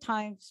lot of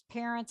times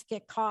parents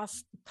get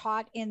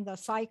caught in the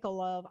cycle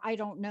of I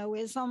don't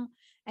know-ism,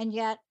 and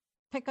yet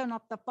picking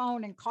up the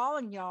phone and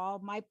calling y'all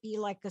might be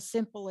like the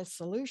simplest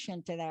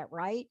solution to that,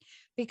 right?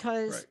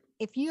 Because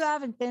if you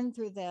haven't been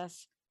through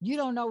this, you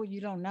don't know what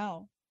you don't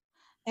know.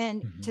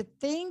 And to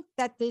think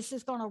that this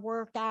is going to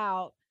work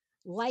out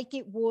like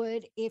it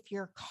would if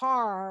your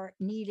car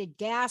needed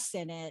gas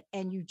in it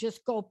and you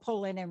just go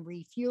pull in and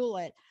refuel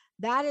it,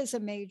 that is a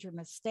major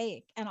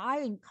mistake. And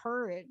I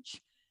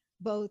encourage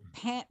both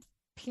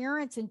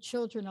parents and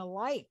children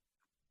alike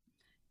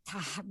to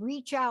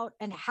reach out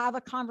and have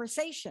a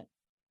conversation.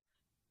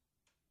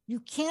 You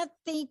can't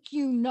think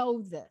you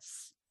know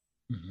this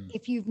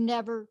if you've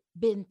never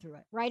been through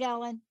it. Right,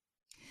 Ellen?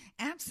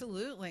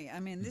 Absolutely. I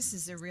mean, this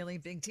is a really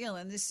big deal.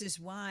 And this is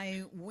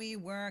why we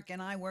work,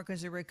 and I work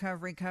as a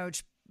recovery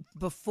coach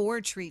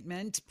before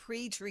treatment,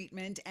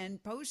 pre-treatment,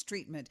 and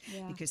post-treatment,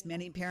 because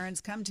many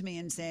parents come to me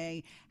and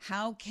say,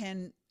 how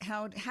do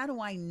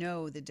I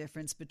know the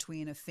difference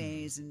between a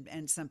phase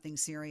and something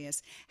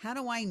serious? How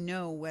do I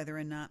know whether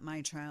or not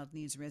my child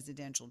needs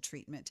residential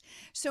treatment?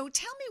 So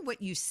tell me what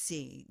you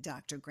see,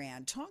 Dr.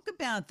 Grant. Talk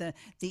about the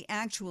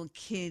actual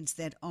kids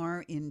that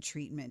are in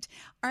treatment.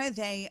 Do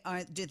they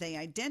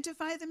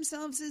identify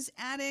themselves as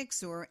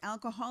addicts or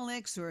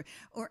alcoholics, or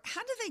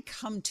how do they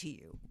come to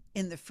you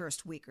in the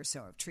first week or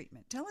so of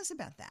treatment? Tell us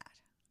about that.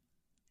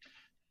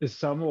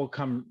 Some will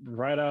come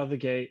right out of the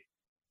gate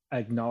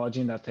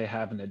acknowledging that they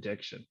have an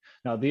addiction.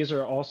 Now, these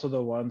are also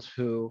the ones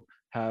who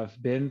have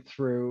been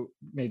through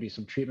maybe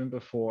some treatment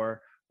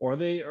before, or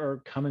they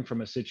are coming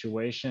from a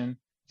situation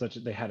such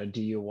as they had a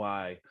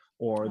DUI,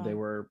 or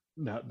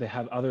they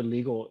have other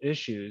legal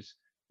issues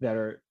that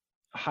are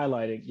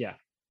highlighting,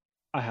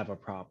 I have a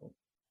problem.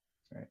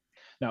 Right?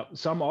 Now,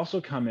 some also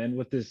come in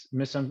with this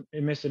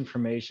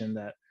misinformation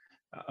that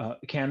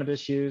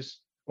cannabis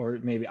use or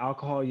maybe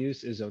alcohol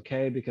use is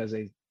okay because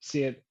they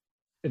see it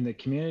in the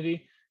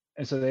community.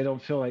 And so they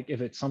don't feel like if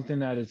it's something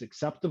that is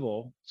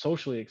acceptable,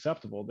 socially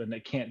acceptable, then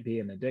it can't be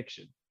an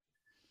addiction.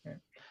 Right?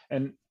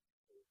 And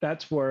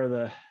that's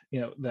where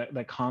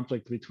that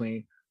conflict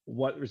between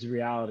what is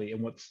reality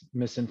and what's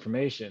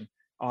misinformation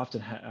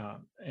often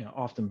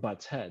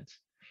butts heads.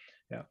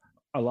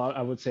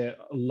 I would say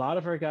a lot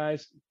of our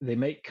guys, they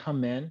may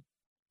come in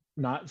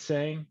not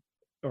saying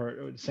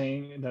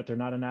that they're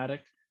not an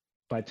addict.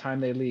 By the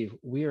time they leave,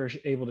 we are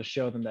able to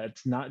show them that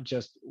it's not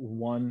just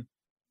one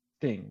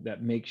thing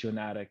that makes you an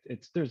addict.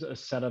 There's a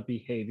set of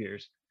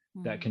behaviors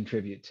that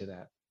contribute to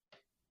that.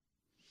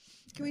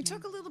 Can we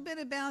talk a little bit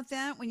about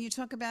that when you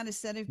talk about a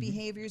set of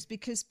behaviors?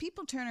 Because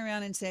people turn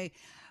around and say,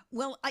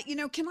 well,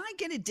 can I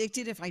get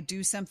addicted if I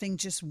do something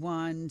just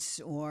once,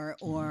 or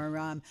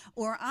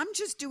I'm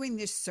just doing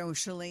this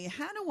socially?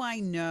 How do I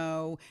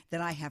know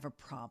that I have a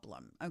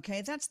problem?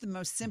 Okay, that's the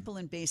most simple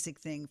and basic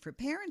thing for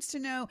parents to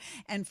know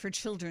and for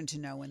children to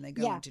know when they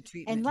go into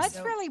treatment. And let's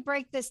really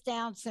break this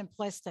down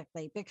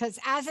simplistically, because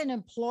as an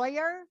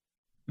employer,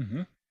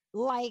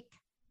 like,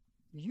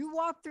 you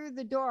walk through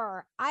the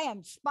door, I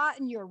am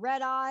spotting your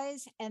red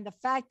eyes and the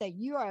fact that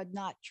you are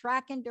not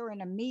tracking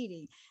during a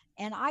meeting.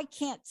 And I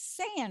can't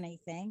say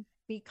anything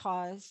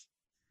because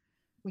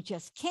we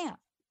just can't.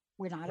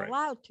 We're not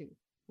allowed to,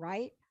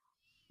 right?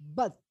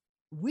 But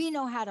we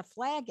know how to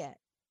flag it.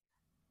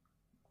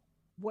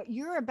 What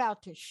you're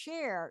about to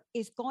share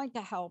is going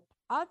to help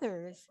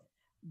others,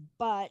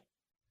 but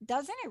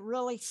doesn't it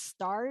really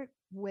start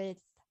with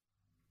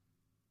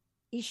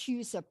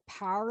issues of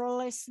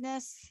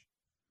powerlessness?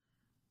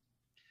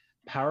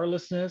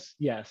 Powerlessness,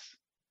 yes.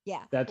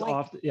 Yeah. That's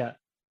often,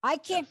 I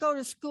can't go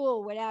to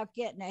school without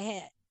getting a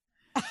hit.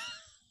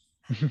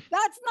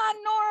 That's not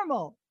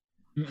normal.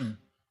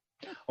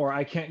 Or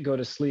I can't go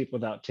to sleep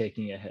without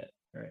taking a hit,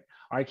 right?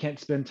 Or I can't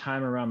spend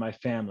time around my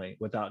family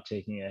without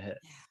taking a hit,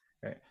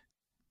 right?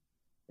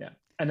 Yeah.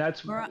 And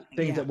that's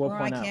things that we'll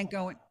point out.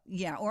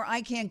 Or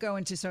I can't go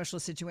into social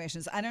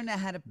situations. I don't know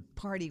how to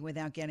party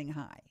without getting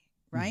high,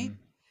 right?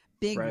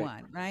 Big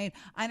one, right?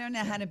 I don't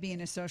know how to be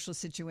in a social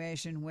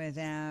situation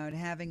without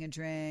having a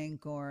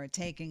drink or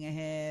taking a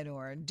hit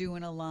or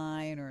doing a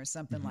line or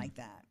something like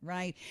that,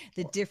 right?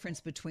 The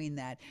difference between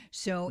that.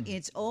 So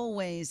it's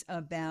always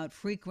about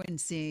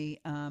frequency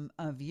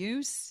of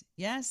use,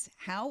 yes,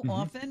 how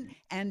often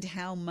and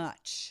how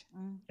much.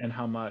 And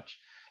how much.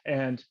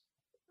 And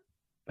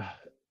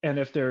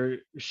if they're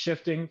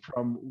shifting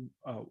from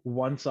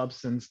one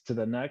substance to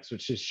the next,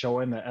 which is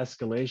showing the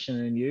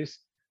escalation in use,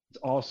 it's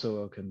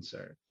also a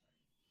concern.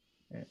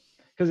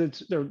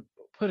 Because they're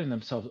putting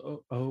themselves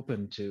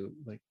open to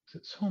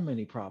so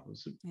many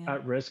problems,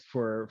 at risk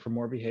for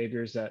more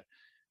behaviors that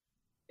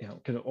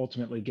can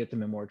ultimately get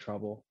them in more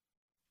trouble.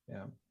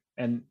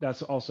 And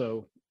that's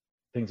also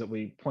things that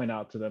we point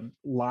out to them.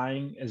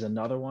 Lying is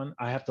another one.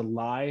 I have to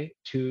lie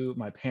to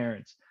my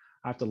parents.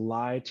 I have to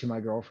lie to my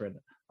girlfriend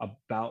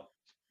about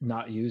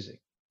not using.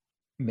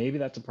 Maybe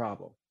that's a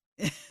problem.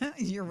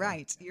 You're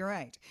right.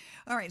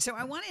 All right. So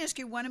I want to ask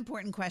you one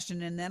important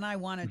question, and then I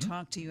want to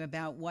talk to you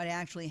about what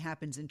actually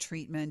happens in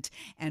treatment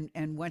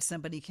and what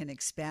somebody can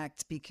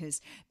expect,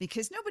 because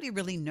nobody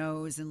really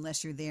knows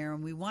unless you're there.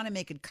 And we want to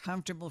make it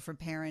comfortable for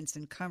parents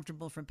and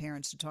comfortable for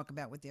parents to talk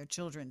about with their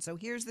children. So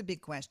here's the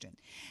big question.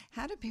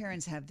 How do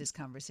parents have this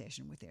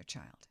conversation with their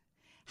child?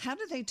 How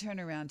do they turn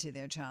around to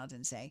their child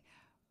and say,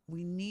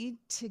 we need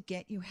to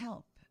get you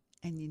help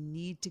and you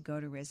need to go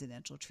to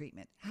residential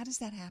treatment? How does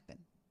that happen?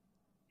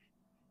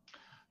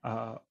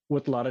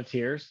 With a lot of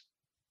tears.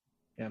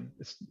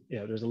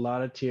 There's a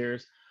lot of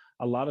tears,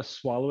 a lot of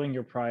swallowing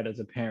your pride as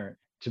a parent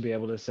to be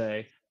able to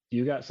say,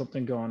 you got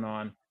something going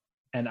on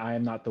and I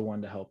am not the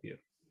one to help you,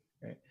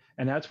 right?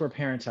 And that's where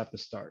parents have to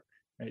start,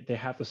 right? They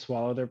have to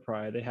swallow their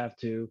pride. They have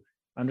to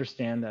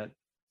understand that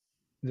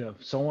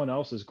someone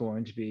else is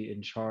going to be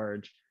in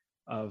charge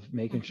of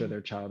making sure their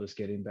child is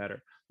getting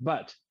better.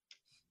 But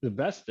the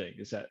best thing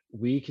is that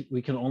we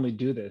can only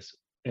do this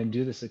and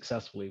do this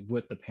successfully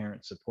with the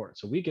parent support.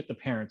 So we get the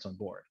parents on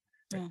board.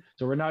 Right?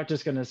 So we're not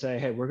just going to say,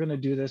 hey, we're going to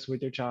do this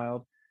with your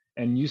child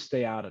and you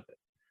stay out of it.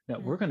 No,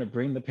 we're going to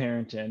bring the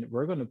parent in.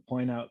 We're going to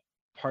point out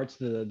parts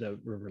of the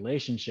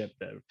relationship,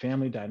 the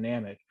family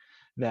dynamic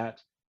that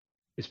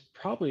is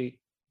probably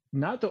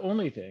not the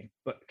only thing,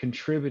 but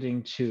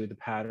contributing to the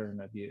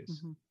pattern of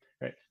use.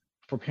 Right?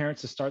 For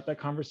parents to start that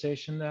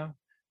conversation though,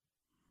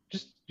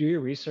 just do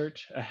your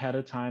research ahead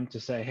of time to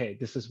say, hey,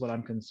 this is what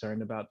I'm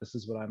concerned about. This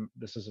is what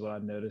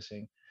I'm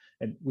noticing.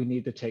 And we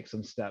need to take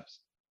some steps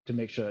to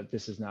make sure that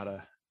this is not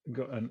an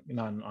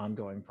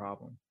ongoing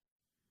problem.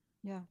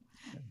 Yeah.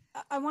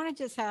 I want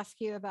to just ask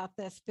you about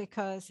this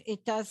because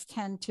it does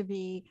tend to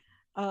be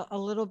a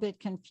little bit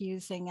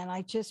confusing. And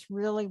I just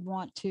really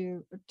want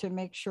to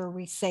make sure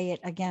we say it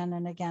again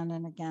and again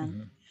and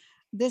again.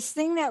 This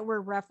thing that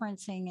we're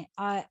referencing,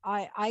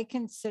 I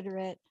consider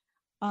it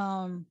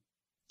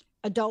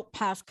adult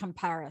past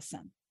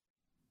comparison.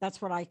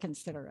 That's what I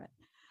consider it,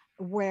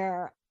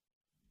 where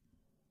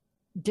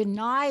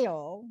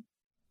denial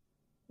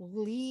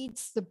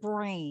leads the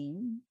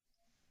brain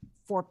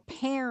for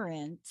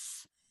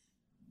parents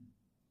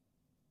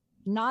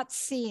not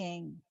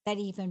seeing that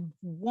even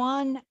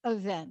one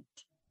event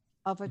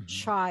of a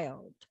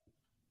child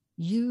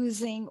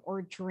using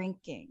or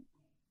drinking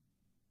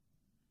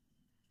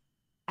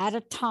at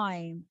a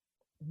time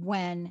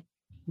when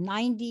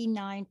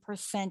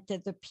 99%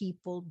 of the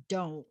people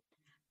don't,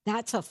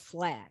 that's a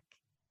flag,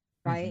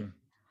 right?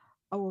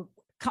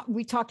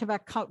 We talked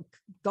about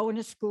going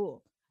to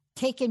school,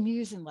 taking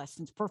music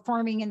lessons,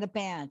 performing in the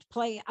band,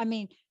 play. I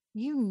mean,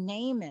 you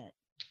name it.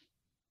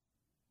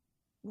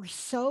 We're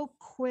so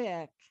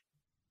quick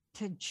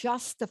to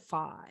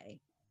justify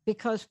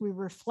because we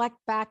reflect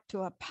back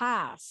to a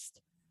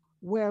past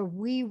where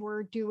we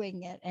were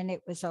doing it and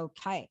it was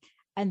okay.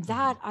 And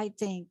that, I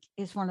think,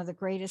 is one of the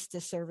greatest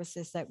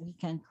disservices that we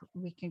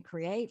can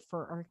create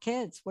for our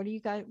kids. What do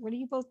you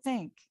both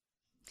think?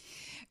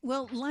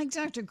 Well, like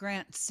Dr.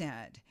 Grant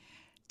said,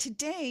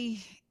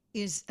 today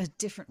is a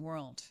different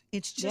world.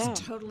 It's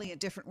just totally a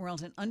different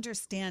world, and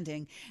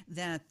understanding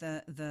that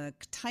the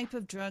type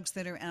of drugs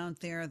that are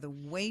out there, the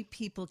way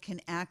people can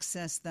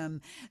access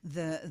them,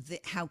 the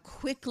how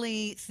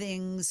quickly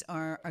things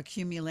are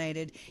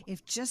accumulated.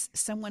 If just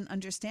someone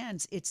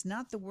understands, it's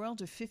not the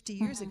world of 50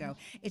 years ago.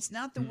 It's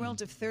not the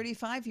world of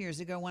 35 years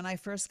ago when I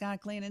first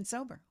got clean and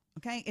sober.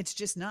 Okay, it's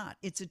just not.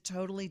 It's a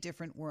totally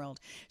different world.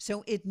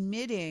 So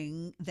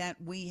admitting that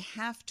we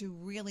have to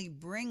really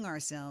bring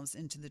ourselves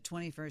into the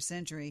 21st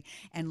century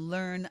and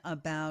learn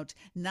about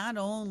not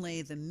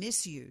only the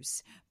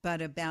misuse,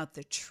 but about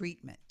the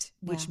treatment,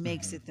 which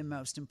makes it the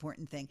most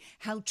important thing.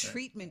 How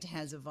treatment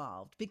has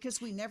evolved, because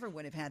we never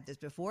would have had this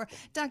before.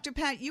 Dr.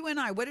 Pat, you and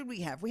I, what did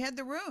we have? We had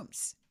the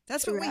rooms.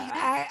 That's what we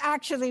had.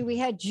 Actually, we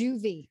had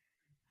juvie.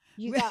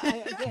 You got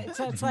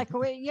so it's like,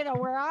 you know,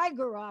 where I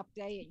grew up,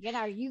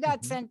 you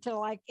got sent to,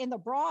 like, in the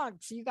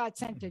Bronx, you got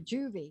sent to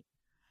juvie.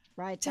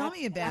 Right. Tell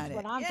me about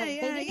it.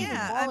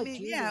 I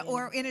mean,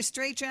 or in a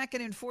straitjacket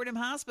in Fordham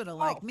Hospital,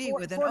 like me,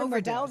 with an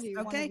overdose.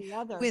 Okay.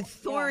 With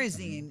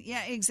Thorazine.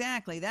 Yeah,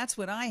 exactly. That's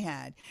what I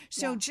had.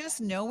 So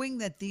just knowing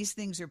that these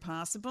things are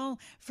possible,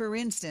 for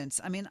instance,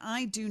 I mean,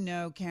 I do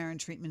know Caron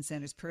Treatment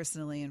Centers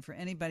personally, and for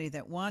anybody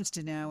that wants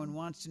to know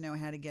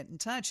how to get in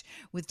touch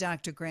with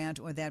Dr.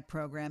 Grant or that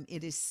program,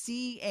 it is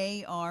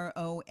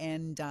caron.org.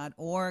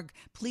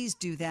 Please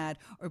do that,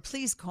 or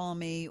please call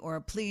me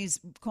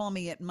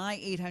at my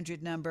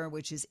 800 number,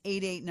 which is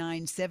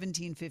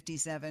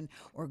 889-1757,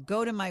 or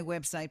go to my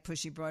website,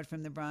 Pushy Broad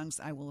from the Bronx.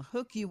 I will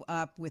hook you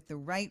up with the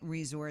right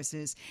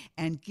resources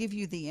and give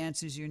you the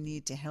answers you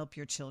need to help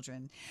your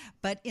children.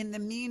 But in the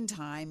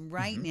meantime,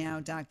 right now,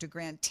 Dr.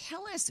 Grant,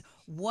 tell us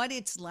what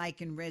it's like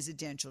in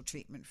residential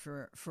treatment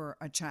for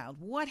a child.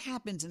 What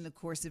happens in the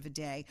course of a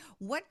day?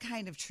 What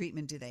kind of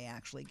treatment do they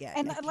actually get?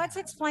 And let's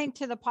explain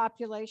to the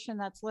population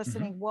that's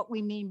listening what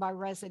we mean by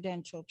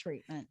residential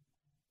treatment.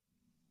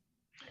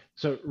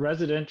 So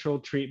residential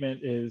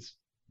treatment is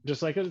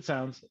just like it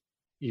sounds.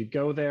 You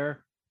go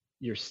there,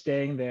 you're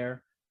staying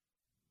there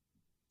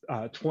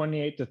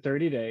 28 to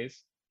 30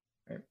 days.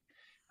 Right?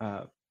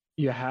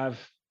 You have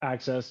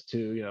access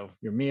to,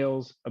 your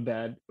meals, a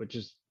bed, which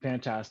is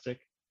fantastic.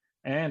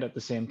 And at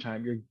the same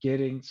time, you're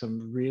getting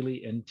some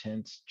really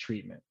intense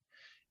treatment.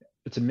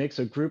 It's a mix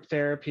of group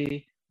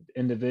therapy,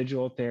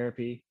 individual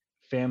therapy,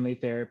 family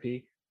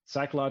therapy,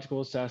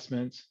 psychological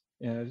assessments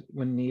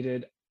when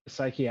needed,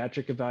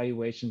 psychiatric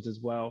evaluations as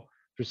well.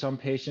 For some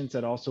patients,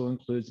 that also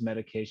includes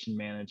medication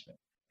management.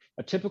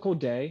 A typical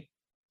day,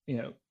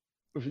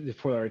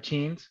 for our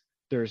teens,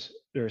 there's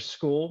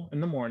school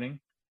in the morning,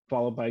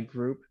 followed by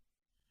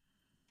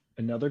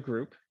another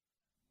group,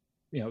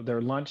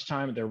 their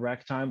lunchtime, their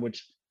rec time,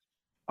 which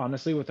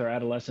honestly, with our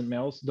adolescent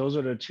males, those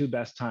are the two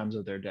best times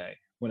of their day,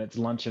 when it's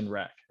lunch and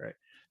rec, right?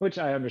 Which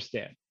I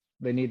understand.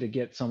 They need to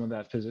get some of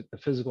that the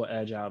physical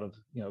edge out of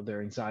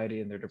their anxiety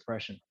and their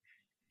depression.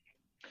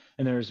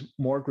 And there's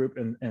more group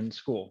and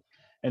school.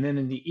 And then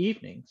in the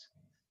evenings,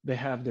 they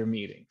have their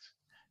meetings.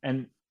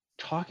 And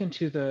talking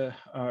to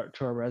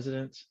our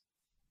residents,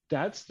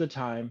 that's the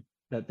time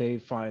that they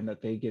find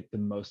that they get the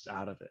most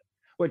out of it.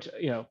 Which,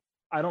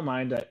 I don't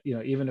mind that,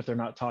 even if they're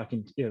not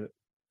talking,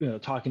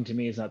 talking to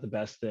me is not the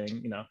best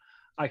thing,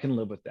 I can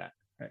live with that.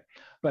 Right?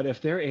 But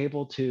if they're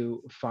able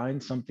to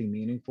find something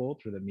meaningful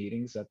through the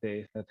meetings that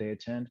they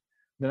attend,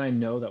 then I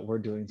know that we're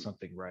doing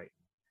something right.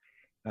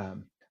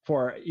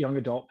 For our young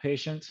adult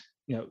patients,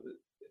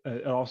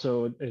 it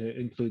also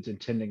includes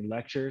attending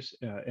lectures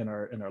in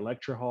our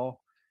lecture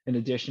hall, in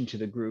addition to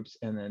the groups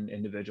and then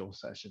individual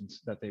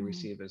sessions that they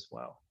receive as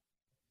well.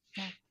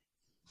 Yeah.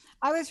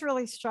 I was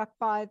really struck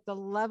by the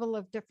level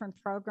of different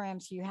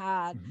programs you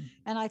had.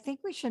 And I think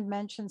we should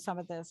mention some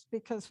of this,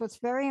 because what's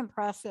very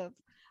impressive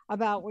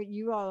about what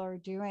you all are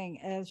doing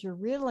is you're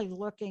really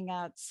looking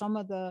at some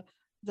of the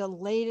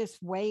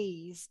latest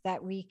ways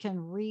that we can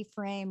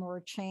reframe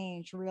or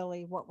change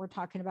really what we're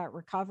talking about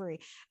recovery.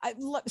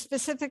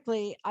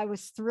 Specifically, I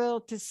was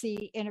thrilled to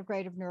see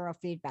integrative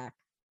neurofeedback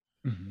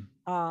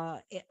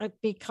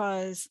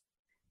because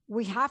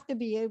we have to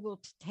be able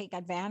to take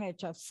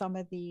advantage of some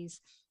of these,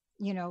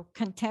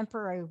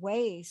 contemporary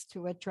ways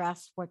to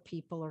address what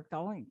people are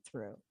going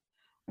through.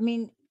 I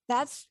mean,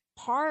 that's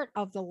part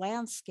of the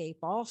landscape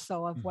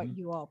also of what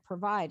you all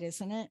provide,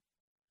 isn't it?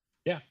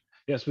 Yeah.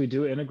 Yes, we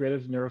do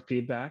integrative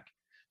neurofeedback,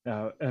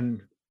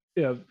 and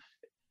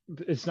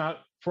it's not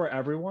for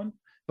everyone,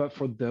 but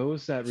for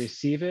those that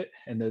receive it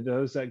and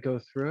those that go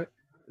through it,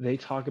 they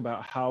talk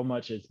about how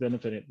much it's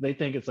benefited. They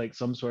think it's like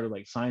some sort of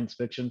like science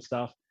fiction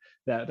stuff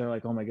that they're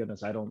like, oh my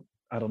goodness, I don't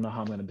know how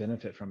I'm going to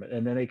benefit from it.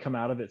 And then they come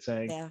out of it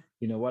saying,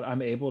 you know what,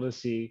 I'm able to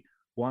see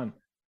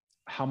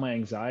how my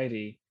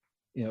anxiety,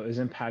 is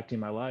impacting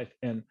my life,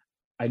 and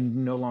I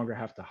no longer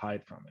have to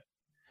hide from it.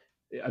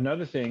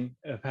 Another thing,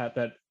 Pat,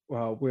 that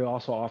we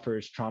also offer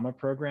is trauma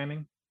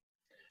programming.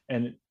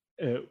 And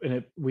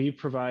we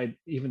provide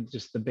even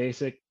just the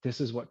basic,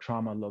 this is what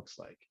trauma looks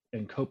like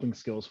and coping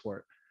skills for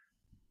it.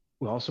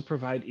 We also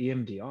provide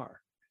EMDR.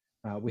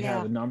 We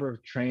have a number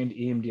of trained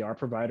EMDR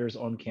providers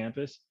on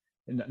campus,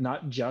 and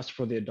not just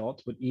for the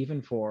adults, but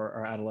even for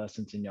our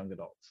adolescents and young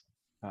adults,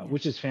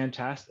 which is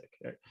fantastic.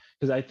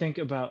 Because I think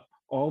about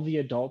all the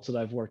adults that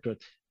I've worked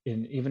with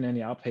even in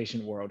the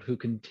outpatient world who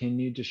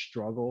continue to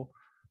struggle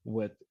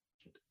with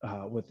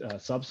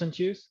substance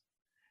use.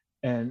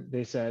 And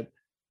they said,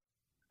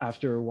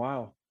 after a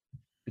while,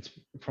 it's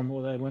from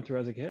what I went through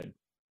as a kid.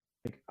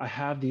 Like, I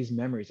have these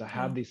memories, I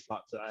have these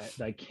thoughts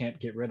that I can't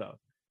get rid of.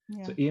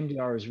 So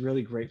EMDR is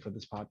really great for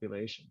this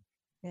population.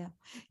 Yeah,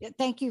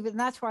 thank you. And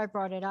that's why I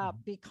brought it up,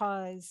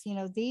 because,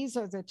 these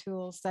are the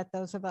tools that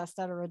those of us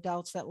that are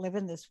adults that live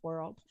in this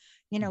world,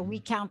 we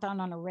count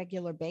on a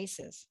regular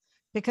basis,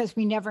 because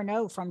we never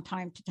know from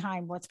time to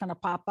time what's going to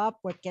pop up,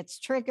 what gets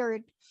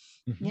triggered.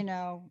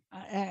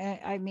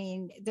 I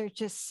mean, there's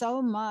just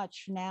so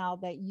much now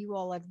that you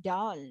all have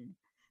done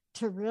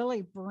to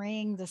really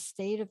bring the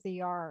state of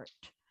the art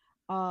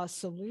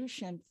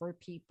solution for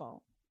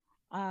people.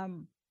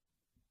 Ellen,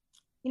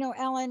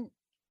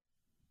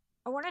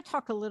 I want to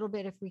talk a little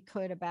bit, if we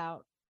could,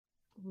 about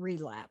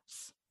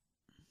relapse,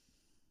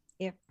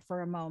 if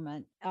for a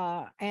moment.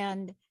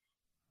 And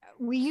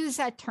we use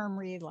that term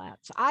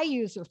relapse. I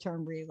use the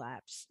term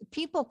relapse.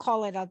 People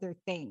call it other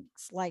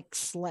things, like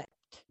slipped,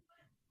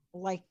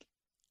 like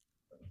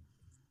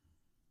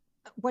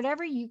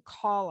whatever you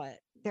call it.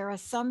 There are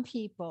some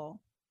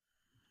people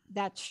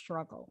that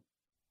struggle.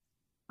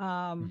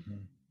 What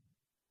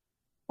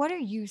are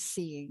you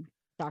seeing,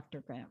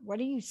 Dr. Grant? What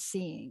are you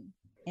seeing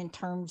in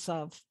terms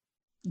of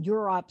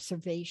your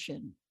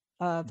observation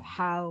of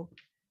how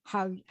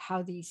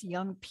these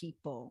young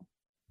people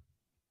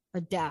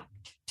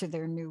adapt to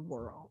their new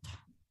world?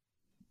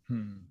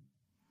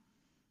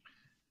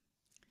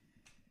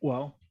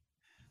 Well,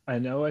 I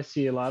know I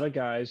see a lot of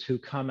guys who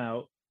come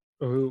out,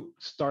 or who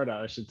start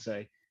out, I should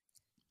say,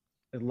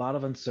 a lot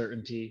of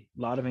uncertainty,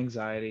 a lot of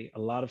anxiety, a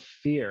lot of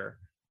fear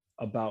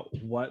about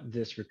what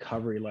this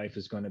recovery life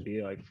is going to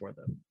be like for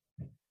them.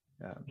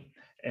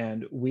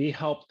 And we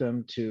help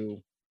them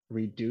to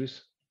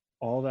reduce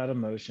all that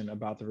emotion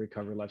about the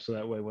recovery life, so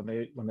that way when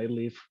they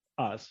leave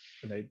us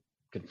and they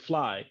can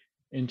fly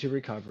into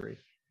recovery,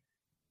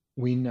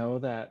 we know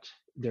that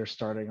they're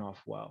starting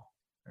off well.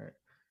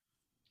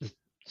 Right?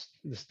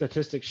 The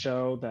statistics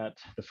show that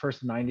the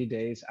first 90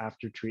 days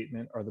after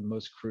treatment are the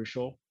most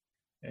crucial.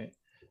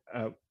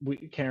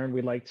 Karen,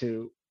 we'd like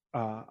to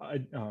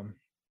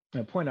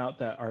point out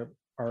that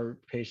our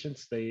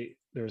patients,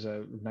 there's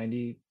a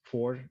 94%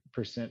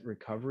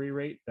 recovery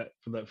rate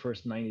for the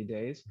first 90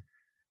 days,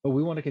 but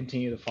we want to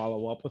continue to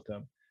follow up with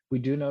them. We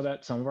do know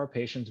that some of our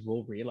patients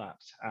will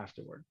relapse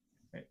afterward.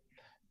 Right?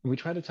 And we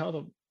try to tell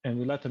them, and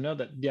we let them know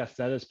that, yes,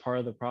 that is part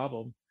of the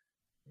problem.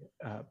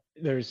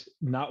 There's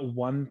not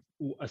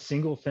a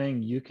single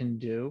thing you can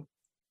do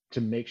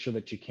to make sure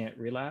that you can't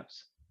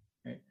relapse.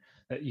 Right?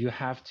 That you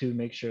have to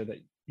make sure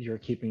that you're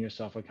keeping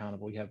yourself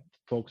accountable. You have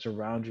folks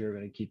around you who are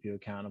going to keep you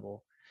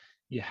accountable.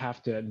 You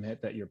have to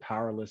admit that you're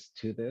powerless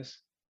to this,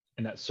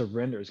 and that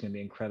surrender is going to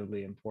be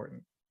incredibly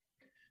important.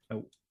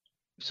 Now,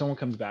 if someone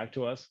comes back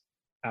to us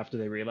after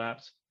they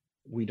relapse,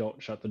 we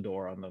don't shut the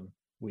door on them.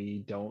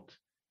 We don't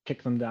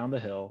kick them down the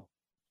hill.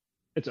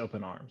 It's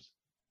open arms.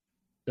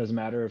 Doesn't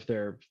matter if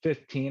they're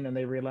 15 and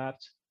they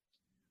relapse,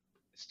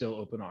 still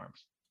open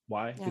arms.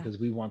 Why? Yeah. Because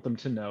we want them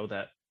to know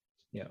that,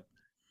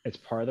 it's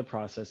part of the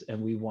process,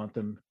 and we want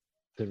them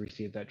to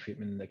receive that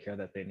treatment and the care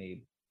that they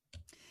need.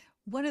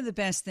 One of the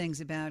best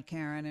things about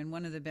Karen, and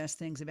one of the best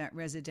things about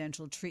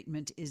residential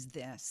treatment, is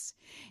this.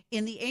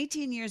 In the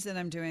 18 years that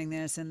I'm doing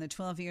this and the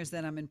 12 years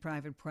that I'm in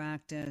private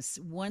practice,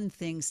 one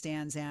thing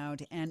stands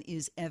out and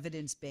is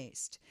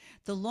evidence-based.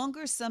 The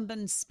longer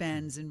someone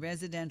spends in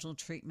residential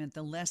treatment,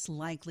 the less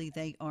likely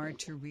they are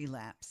to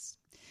relapse.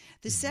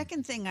 The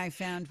second thing I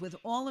found with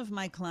all of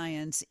my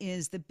clients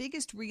is the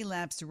biggest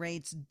relapse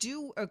rates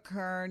do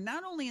occur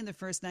not only in the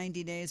first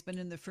 90 days, but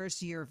in the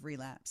first year of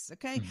relapse.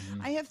 Okay.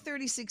 I have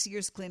 36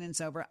 years clean and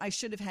sober. I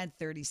should have had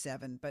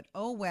 37, but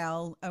oh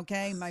well.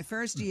 Okay. My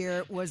first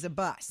year was a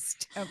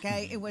bust.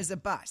 Okay. It was a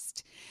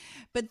bust.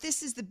 But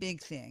this is the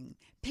big thing.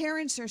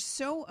 Parents are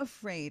so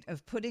afraid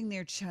of putting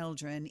their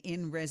children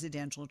in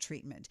residential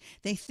treatment.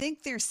 They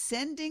think they're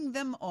sending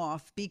them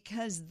off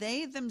because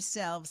they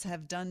themselves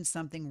have done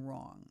something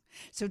wrong.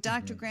 So,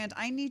 Dr. Grant,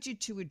 I need you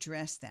to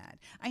address that.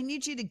 I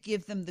need you to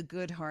give them the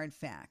good, hard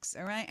facts,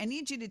 all right? I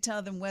need you to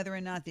tell them whether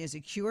or not there's a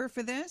cure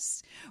for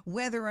this,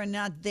 whether or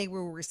not they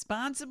were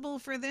responsible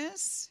for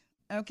this.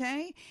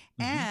 Okay.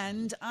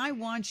 And I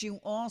want you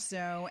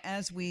also,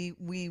 as we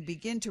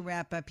begin to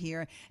wrap up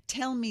here,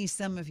 tell me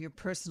some of your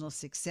personal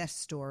success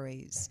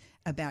stories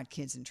about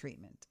kids in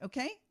treatment.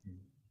 Okay.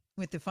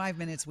 With the 5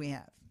 minutes we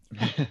have.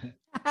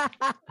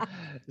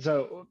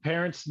 So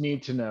parents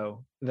need to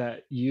know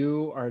that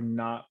you are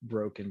not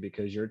broken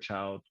because your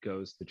child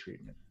goes to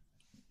treatment.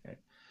 Okay.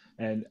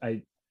 And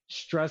I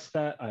stress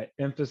that, I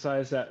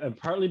emphasize that, and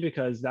partly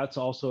because that's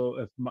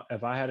also,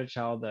 if I had a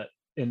child that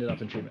ended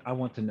up in treatment, I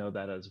want to know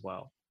that as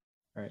well,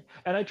 right?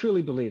 And I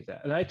truly believe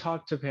that. And I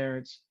talk to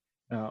parents,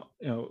 on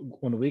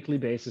a weekly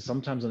basis,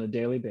 sometimes on a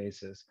daily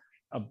basis,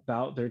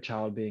 about their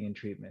child being in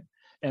treatment.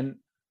 And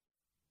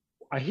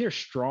I hear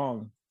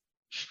strong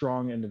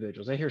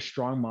individuals. I hear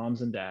strong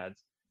moms and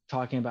dads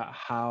talking about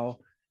how,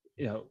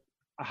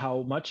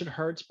 how much it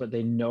hurts, but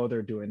they know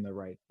they're doing the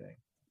right thing.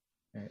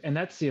 Right? And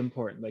that's the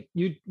important. Like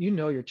you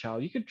know your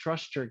child. You can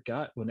trust your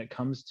gut when it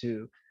comes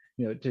to,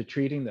 to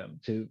treating them,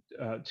 to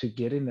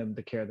getting them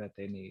the care that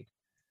they need.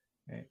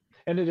 Right?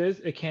 And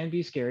it can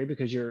be scary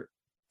because you're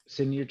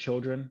sending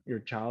your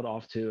child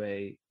off to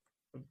a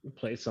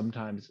place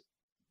sometimes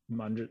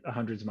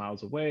hundreds of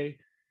miles away,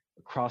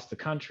 across the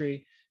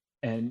country,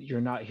 and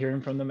you're not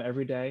hearing from them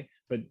every day,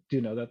 but do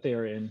know that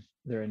they're in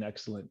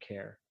excellent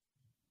care.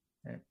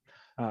 Right?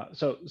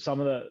 So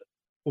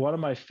one of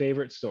my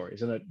favorite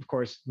stories, and of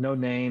course, no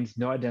names,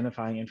 no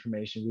identifying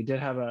information. We did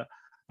have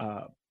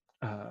an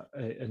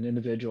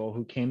individual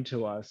who came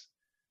to us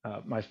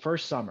my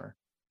first summer,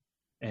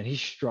 and he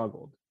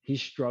struggled.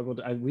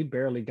 We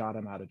barely got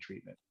him out of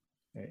treatment.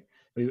 Right?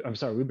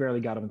 We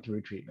barely got him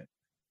through treatment.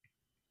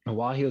 And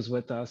while he was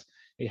with us,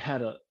 he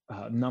had a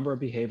number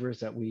of behaviors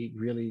that we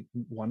really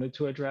wanted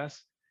to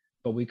address,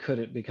 but we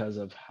couldn't because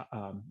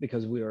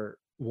we were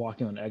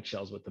walking on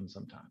eggshells with him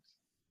sometimes.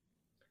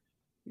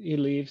 He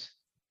leaves,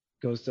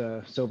 goes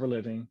to sober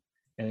living,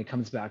 and he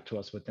comes back to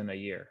us within a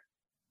year.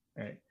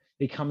 Right?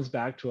 He comes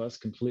back to us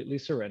completely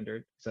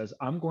surrendered, says,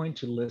 I'm going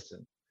to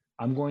listen.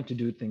 I'm going to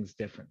do things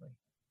differently.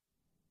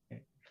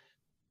 Okay?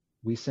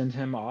 We send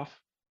him off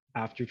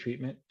after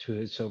treatment to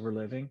his sober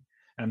living.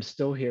 And I'm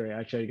still here.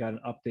 Actually, I got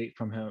an update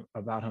from him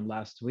about him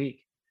last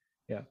week.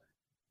 Yeah.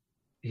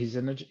 He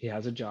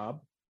has a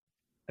job.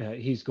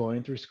 He's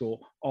going through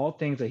school, all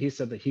things that he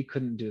said that he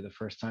couldn't do the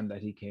first time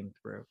that he came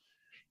through.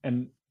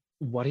 And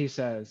what he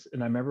says,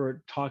 and I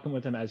remember talking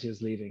with him as he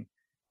was leaving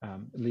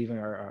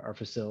our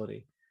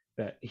facility,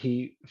 that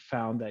he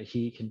found that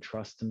he can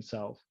trust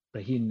himself,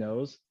 that he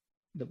knows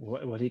that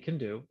what he can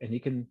do, and he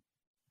can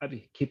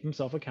keep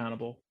himself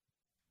accountable,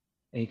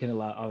 and he can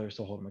allow others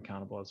to hold him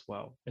accountable as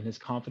well. And his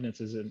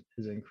confidence is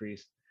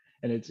increased.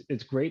 And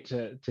it's great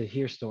to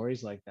hear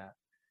stories like that,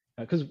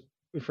 because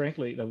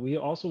frankly, we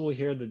also will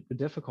hear the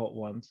difficult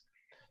ones,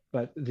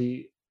 but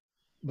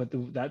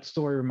that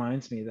story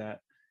reminds me that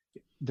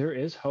there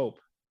is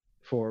hope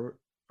for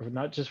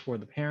not just for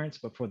the parents,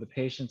 but for the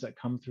patients that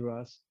come through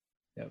us.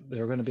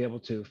 They're going to be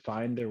able to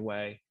find their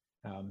way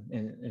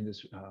in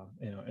this,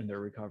 in their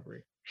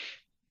recovery.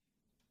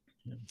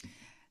 Yeah.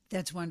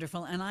 That's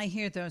wonderful. And I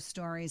hear those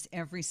stories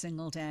every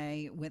single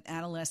day with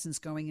adolescents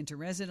going into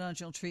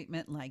residential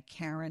treatment like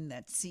Caron,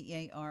 that's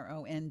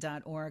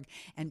CARON.org,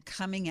 and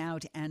coming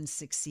out and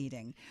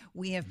succeeding.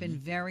 We have been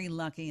very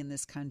lucky in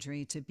this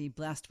country to be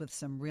blessed with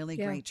some really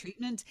great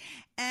treatment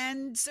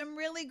and some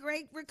really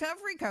great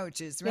recovery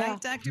coaches, right,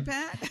 Dr.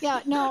 Pat?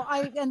 Yeah, no,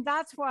 and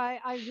that's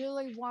why I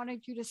really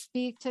wanted you to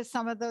speak to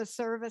some of those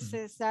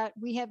services that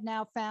we have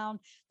now found.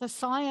 The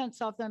science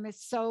of them is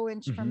so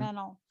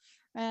instrumental.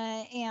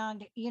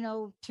 And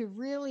to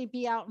really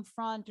be out in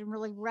front and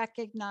really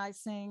recognize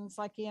things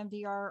like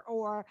EMDR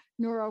or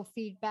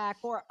neurofeedback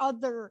or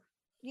other,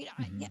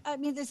 I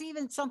mean, there's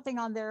even something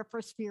on there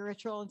for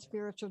spiritual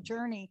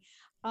journey.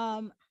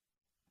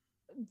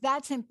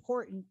 That's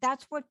important.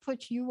 That's what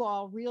puts you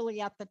all really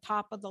at the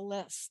top of the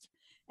list.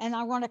 And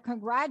I want to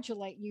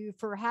congratulate you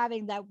for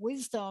having that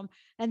wisdom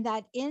and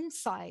that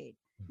insight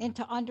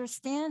into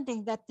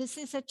understanding that this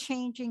is a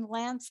changing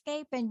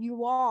landscape and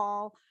you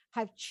all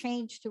have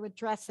changed to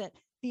address it.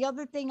 The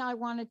other thing I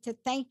wanted to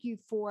thank you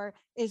for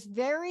is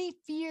very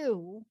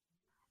few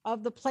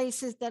of the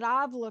places that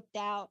I've looked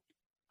at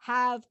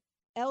have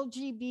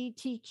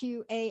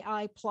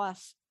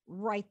LGBTQAI+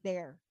 right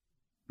there.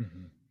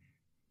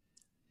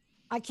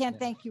 I can't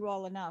thank you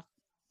all enough.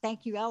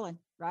 Thank you, Ellen,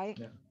 right?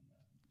 Yeah.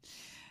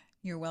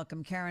 You're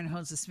welcome. Caron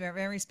holds a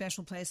very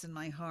special place in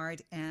my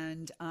heart,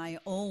 and I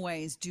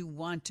always do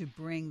want to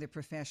bring the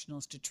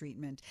professionals to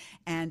treatment,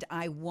 and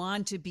I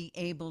want to be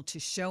able to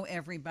show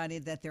everybody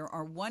that there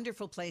are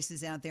wonderful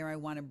places out there. I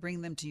want to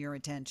bring them to your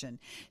attention.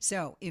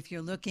 So if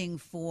you're looking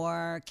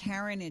for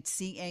Caron, it's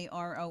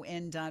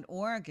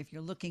CARON.org. If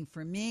you're looking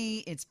for me,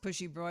 it's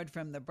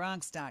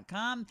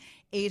pushybroadfromthebronx.com,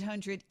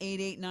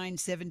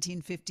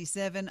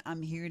 800-889-1757.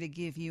 I'm here to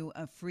give you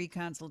a free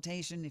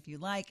consultation if you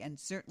like, and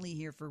certainly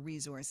here for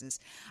resources.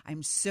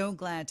 I'm so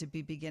glad to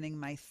be beginning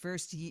my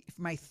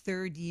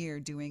third year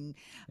doing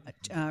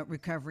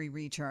Recovery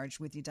Recharge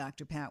with you,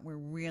 Dr. Pat. We're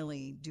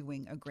really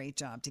doing a great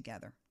job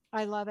together.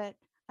 I love it.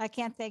 I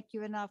can't thank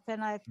you enough.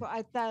 And I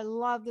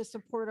love the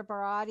support of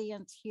our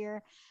audience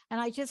here.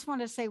 And I just want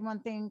to say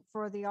one thing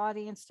for the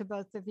audience, to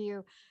both of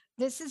you.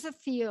 This is a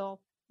field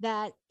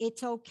that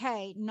it's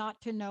okay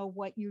not to know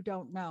what you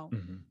don't know.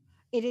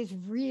 It is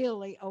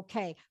really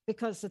okay,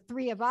 because the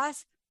three of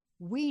us,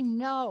 we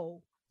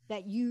know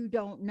that you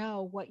don't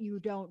know what you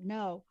don't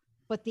know.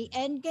 But the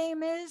end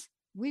game is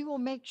We will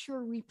make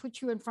sure we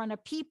put you in front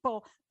of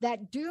people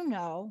that do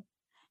know.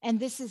 And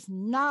this is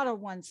not a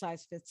one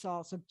size fits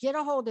all. So get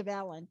a hold of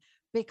Ellen,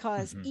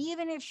 because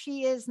even if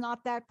she is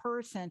not that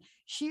person,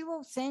 she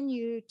will send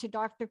you to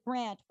Dr.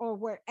 Grant or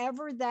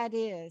wherever that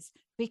is,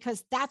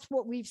 because that's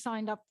what we've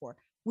signed up for.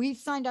 We've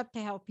signed up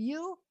to help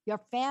you, your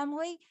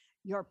family,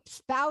 your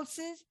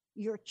spouses,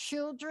 your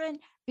children,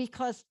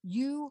 because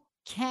you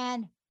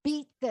can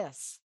beat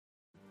this.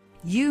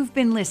 You've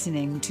been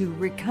listening to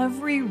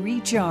Recovery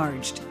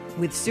Recharged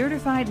with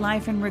certified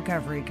life and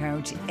recovery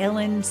coach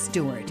Ellen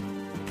Stewart,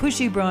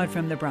 Pushy Broad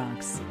from the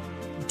Bronx.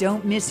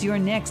 Don't miss your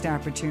next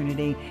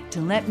opportunity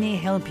to let me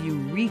help you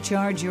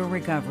recharge your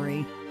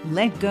recovery,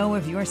 let go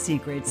of your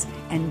secrets,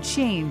 and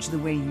change the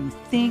way you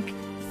think,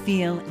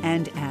 feel,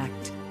 and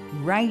act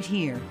right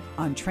here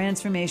on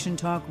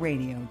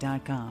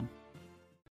TransformationTalkRadio.com.